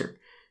to answer.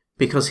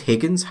 because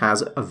Higgins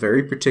has a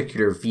very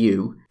particular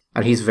view,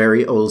 and he's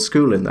very old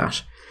school in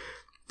that.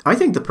 I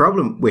think the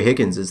problem with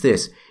Higgins is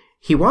this.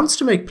 He wants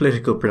to make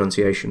political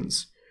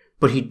pronunciations,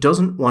 but he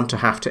doesn't want to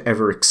have to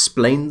ever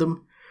explain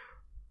them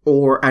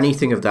or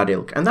anything of that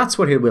ilk. And that's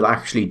what he will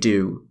actually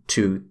do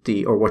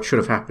or what should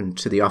have happened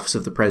to the office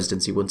of the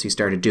presidency once he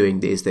started doing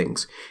these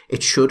things.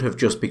 It should have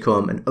just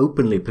become an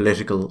openly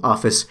political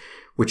office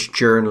which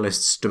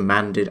journalists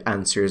demanded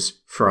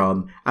answers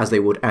from as they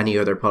would any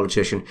other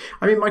politician.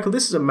 I mean, Michael,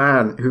 this is a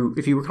man who,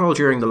 if you recall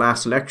during the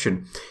last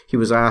election, he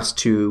was asked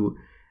to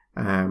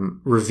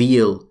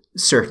reveal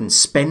certain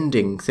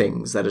spending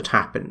things that had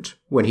happened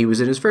when he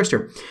was in his first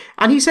term.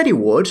 And he said he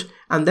would,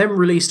 and then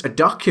released a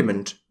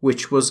document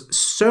which was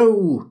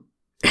so...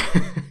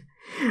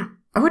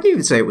 I wouldn't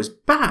even say it was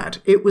bad.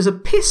 It was a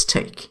piss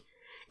take.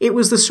 It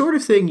was the sort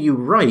of thing you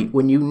write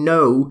when you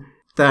know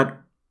that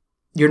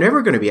you're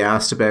never going to be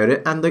asked about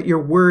it and that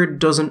your word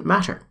doesn't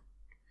matter.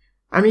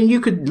 I mean,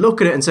 you could look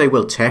at it and say,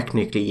 well,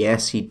 technically,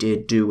 yes, he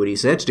did do what he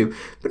said to do,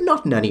 but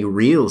not in any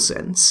real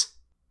sense.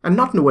 And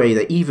not in a way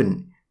that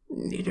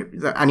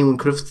that anyone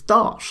could have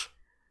thought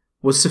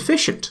was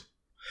sufficient.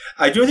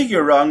 I do think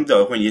you're wrong,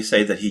 though, when you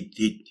say that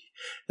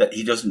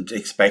he doesn't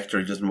expect or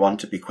he doesn't want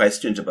to be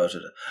questioned about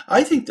it.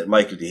 I think that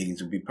Michael D.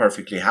 Higgins would be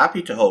perfectly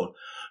happy to hold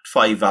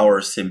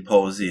 5-hour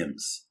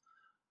symposiums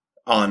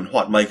on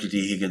what Michael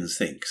D. Higgins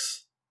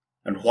thinks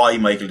and why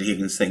Michael D.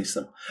 Higgins thinks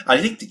them.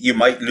 I think that you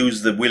might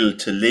lose the will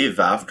to live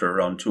after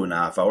around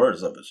 2.5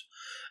 hours of it,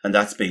 and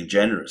that's being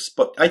generous.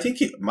 But I think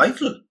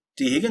Michael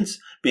D. Higgins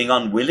being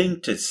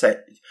unwilling to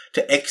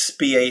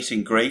expiate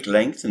in great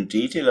length and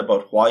detail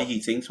about why he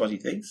thinks what he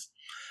thinks,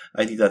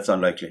 I think that's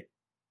unlikely.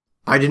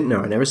 I didn't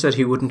know. I never said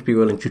he wouldn't be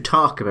willing to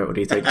talk about what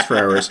he thinks for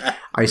hours.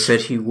 I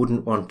said he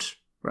wouldn't want...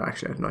 Well,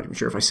 actually, I'm not even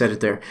sure if I said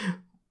it there.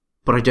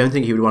 But I don't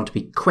think he would want to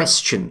be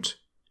questioned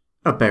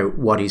about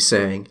what he's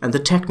saying and the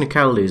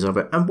technicalities of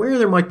it and where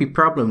there might be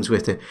problems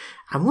with it.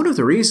 And one of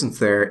the reasons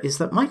there is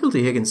that Michael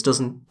D. Higgins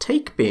doesn't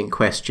take being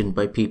questioned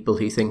by people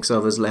he thinks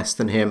of as less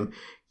than him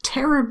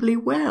terribly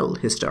well,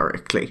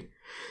 historically.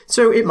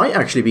 So it might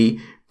actually be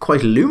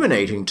quite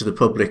illuminating to the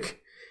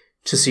public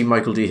to see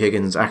Michael D.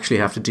 Higgins actually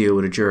have to deal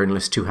with a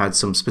journalist who had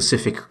some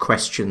specific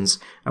questions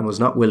and was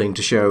not willing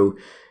to show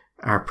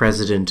our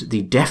president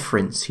the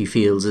deference he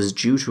feels is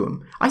due to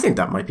him. I think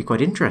that might be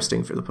quite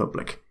interesting for the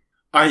public.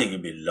 I think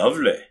it'd be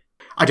lovely.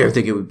 I don't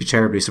think it would be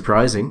terribly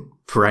surprising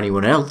for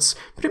anyone else,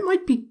 but it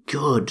might be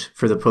good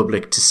for the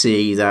public to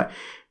see that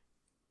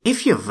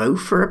if you vote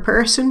for a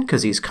person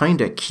because he's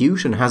kind of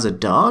cute and has a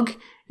dog,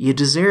 you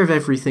deserve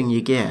everything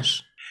you get.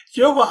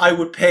 Do you know what? I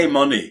would pay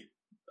money.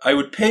 I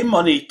would pay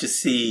money to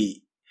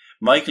see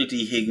Michael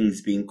D.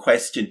 Higgins being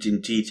questioned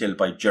in detail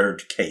by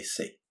Gerard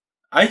Casey.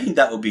 I think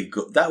that would be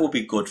good. That would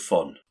be good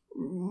fun.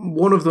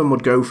 One of them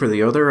would go for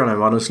the other, and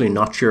I'm honestly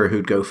not sure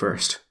who'd go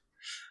first.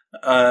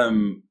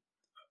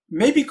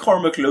 Maybe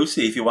Cormac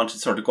Lucy, if you want to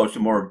sort of go to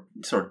more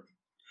sort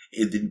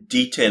of the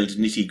detailed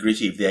nitty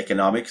gritty of the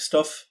economic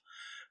stuff.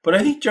 But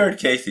I think Gerard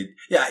Casey,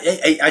 yeah,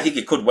 I think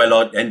it could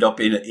well end up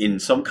in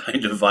some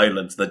kind of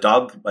violence. The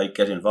dog might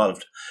get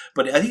involved,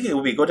 but I think it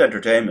would be good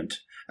entertainment.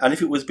 And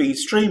if it was being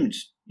streamed,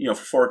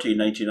 for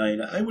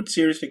 $14.99, I would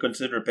seriously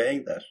consider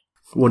paying that.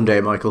 One day,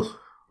 Michael.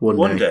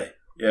 One day,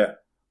 yeah.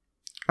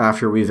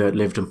 After we've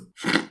outlived him.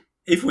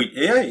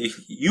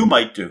 You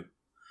might do.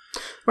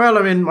 Well,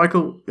 I mean,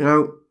 Michael,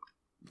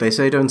 they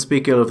say don't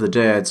speak ill of the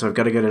dead, so I've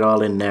got to get it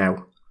all in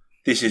now.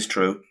 This is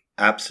true,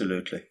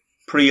 absolutely.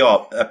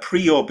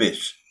 Pre-obit.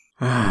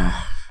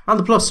 On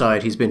the plus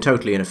side, he's been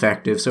totally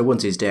ineffective, so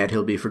once he's dead,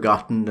 he'll be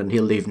forgotten and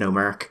he'll leave no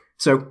mark.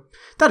 So,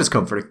 that is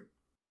comforting.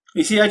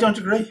 You see, I don't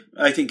agree.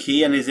 I think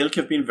he and his ilk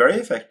have been very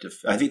effective.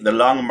 I think the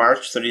long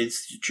march through the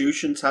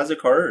institutions has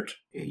occurred.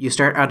 You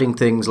start adding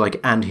things like,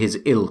 and his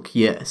ilk,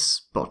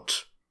 yes,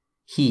 but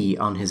he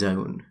on his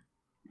own.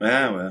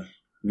 Well,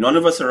 none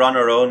of us are on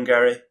our own,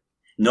 Gary.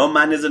 No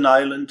man is an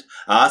island.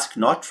 Ask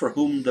not for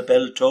whom the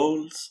bell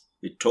tolls.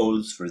 It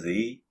tolls for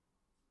thee.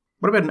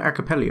 What about an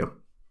archipelago?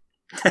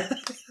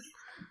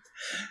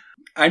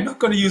 I'm not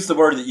going to use the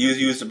word that you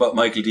used about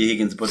Michael D.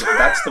 Higgins, but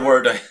that's the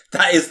word.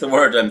 That is the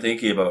word I'm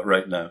thinking about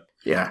right now.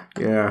 Yeah.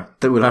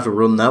 We'll have to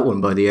run that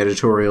one by the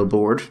editorial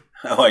board.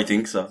 Oh, I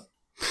think so.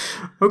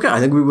 Okay, I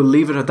think we will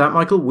leave it at that,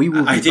 Michael. We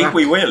will.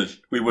 We will.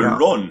 We will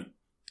run.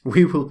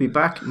 We will be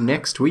back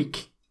next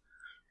week.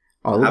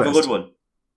 All the best. Have a good one.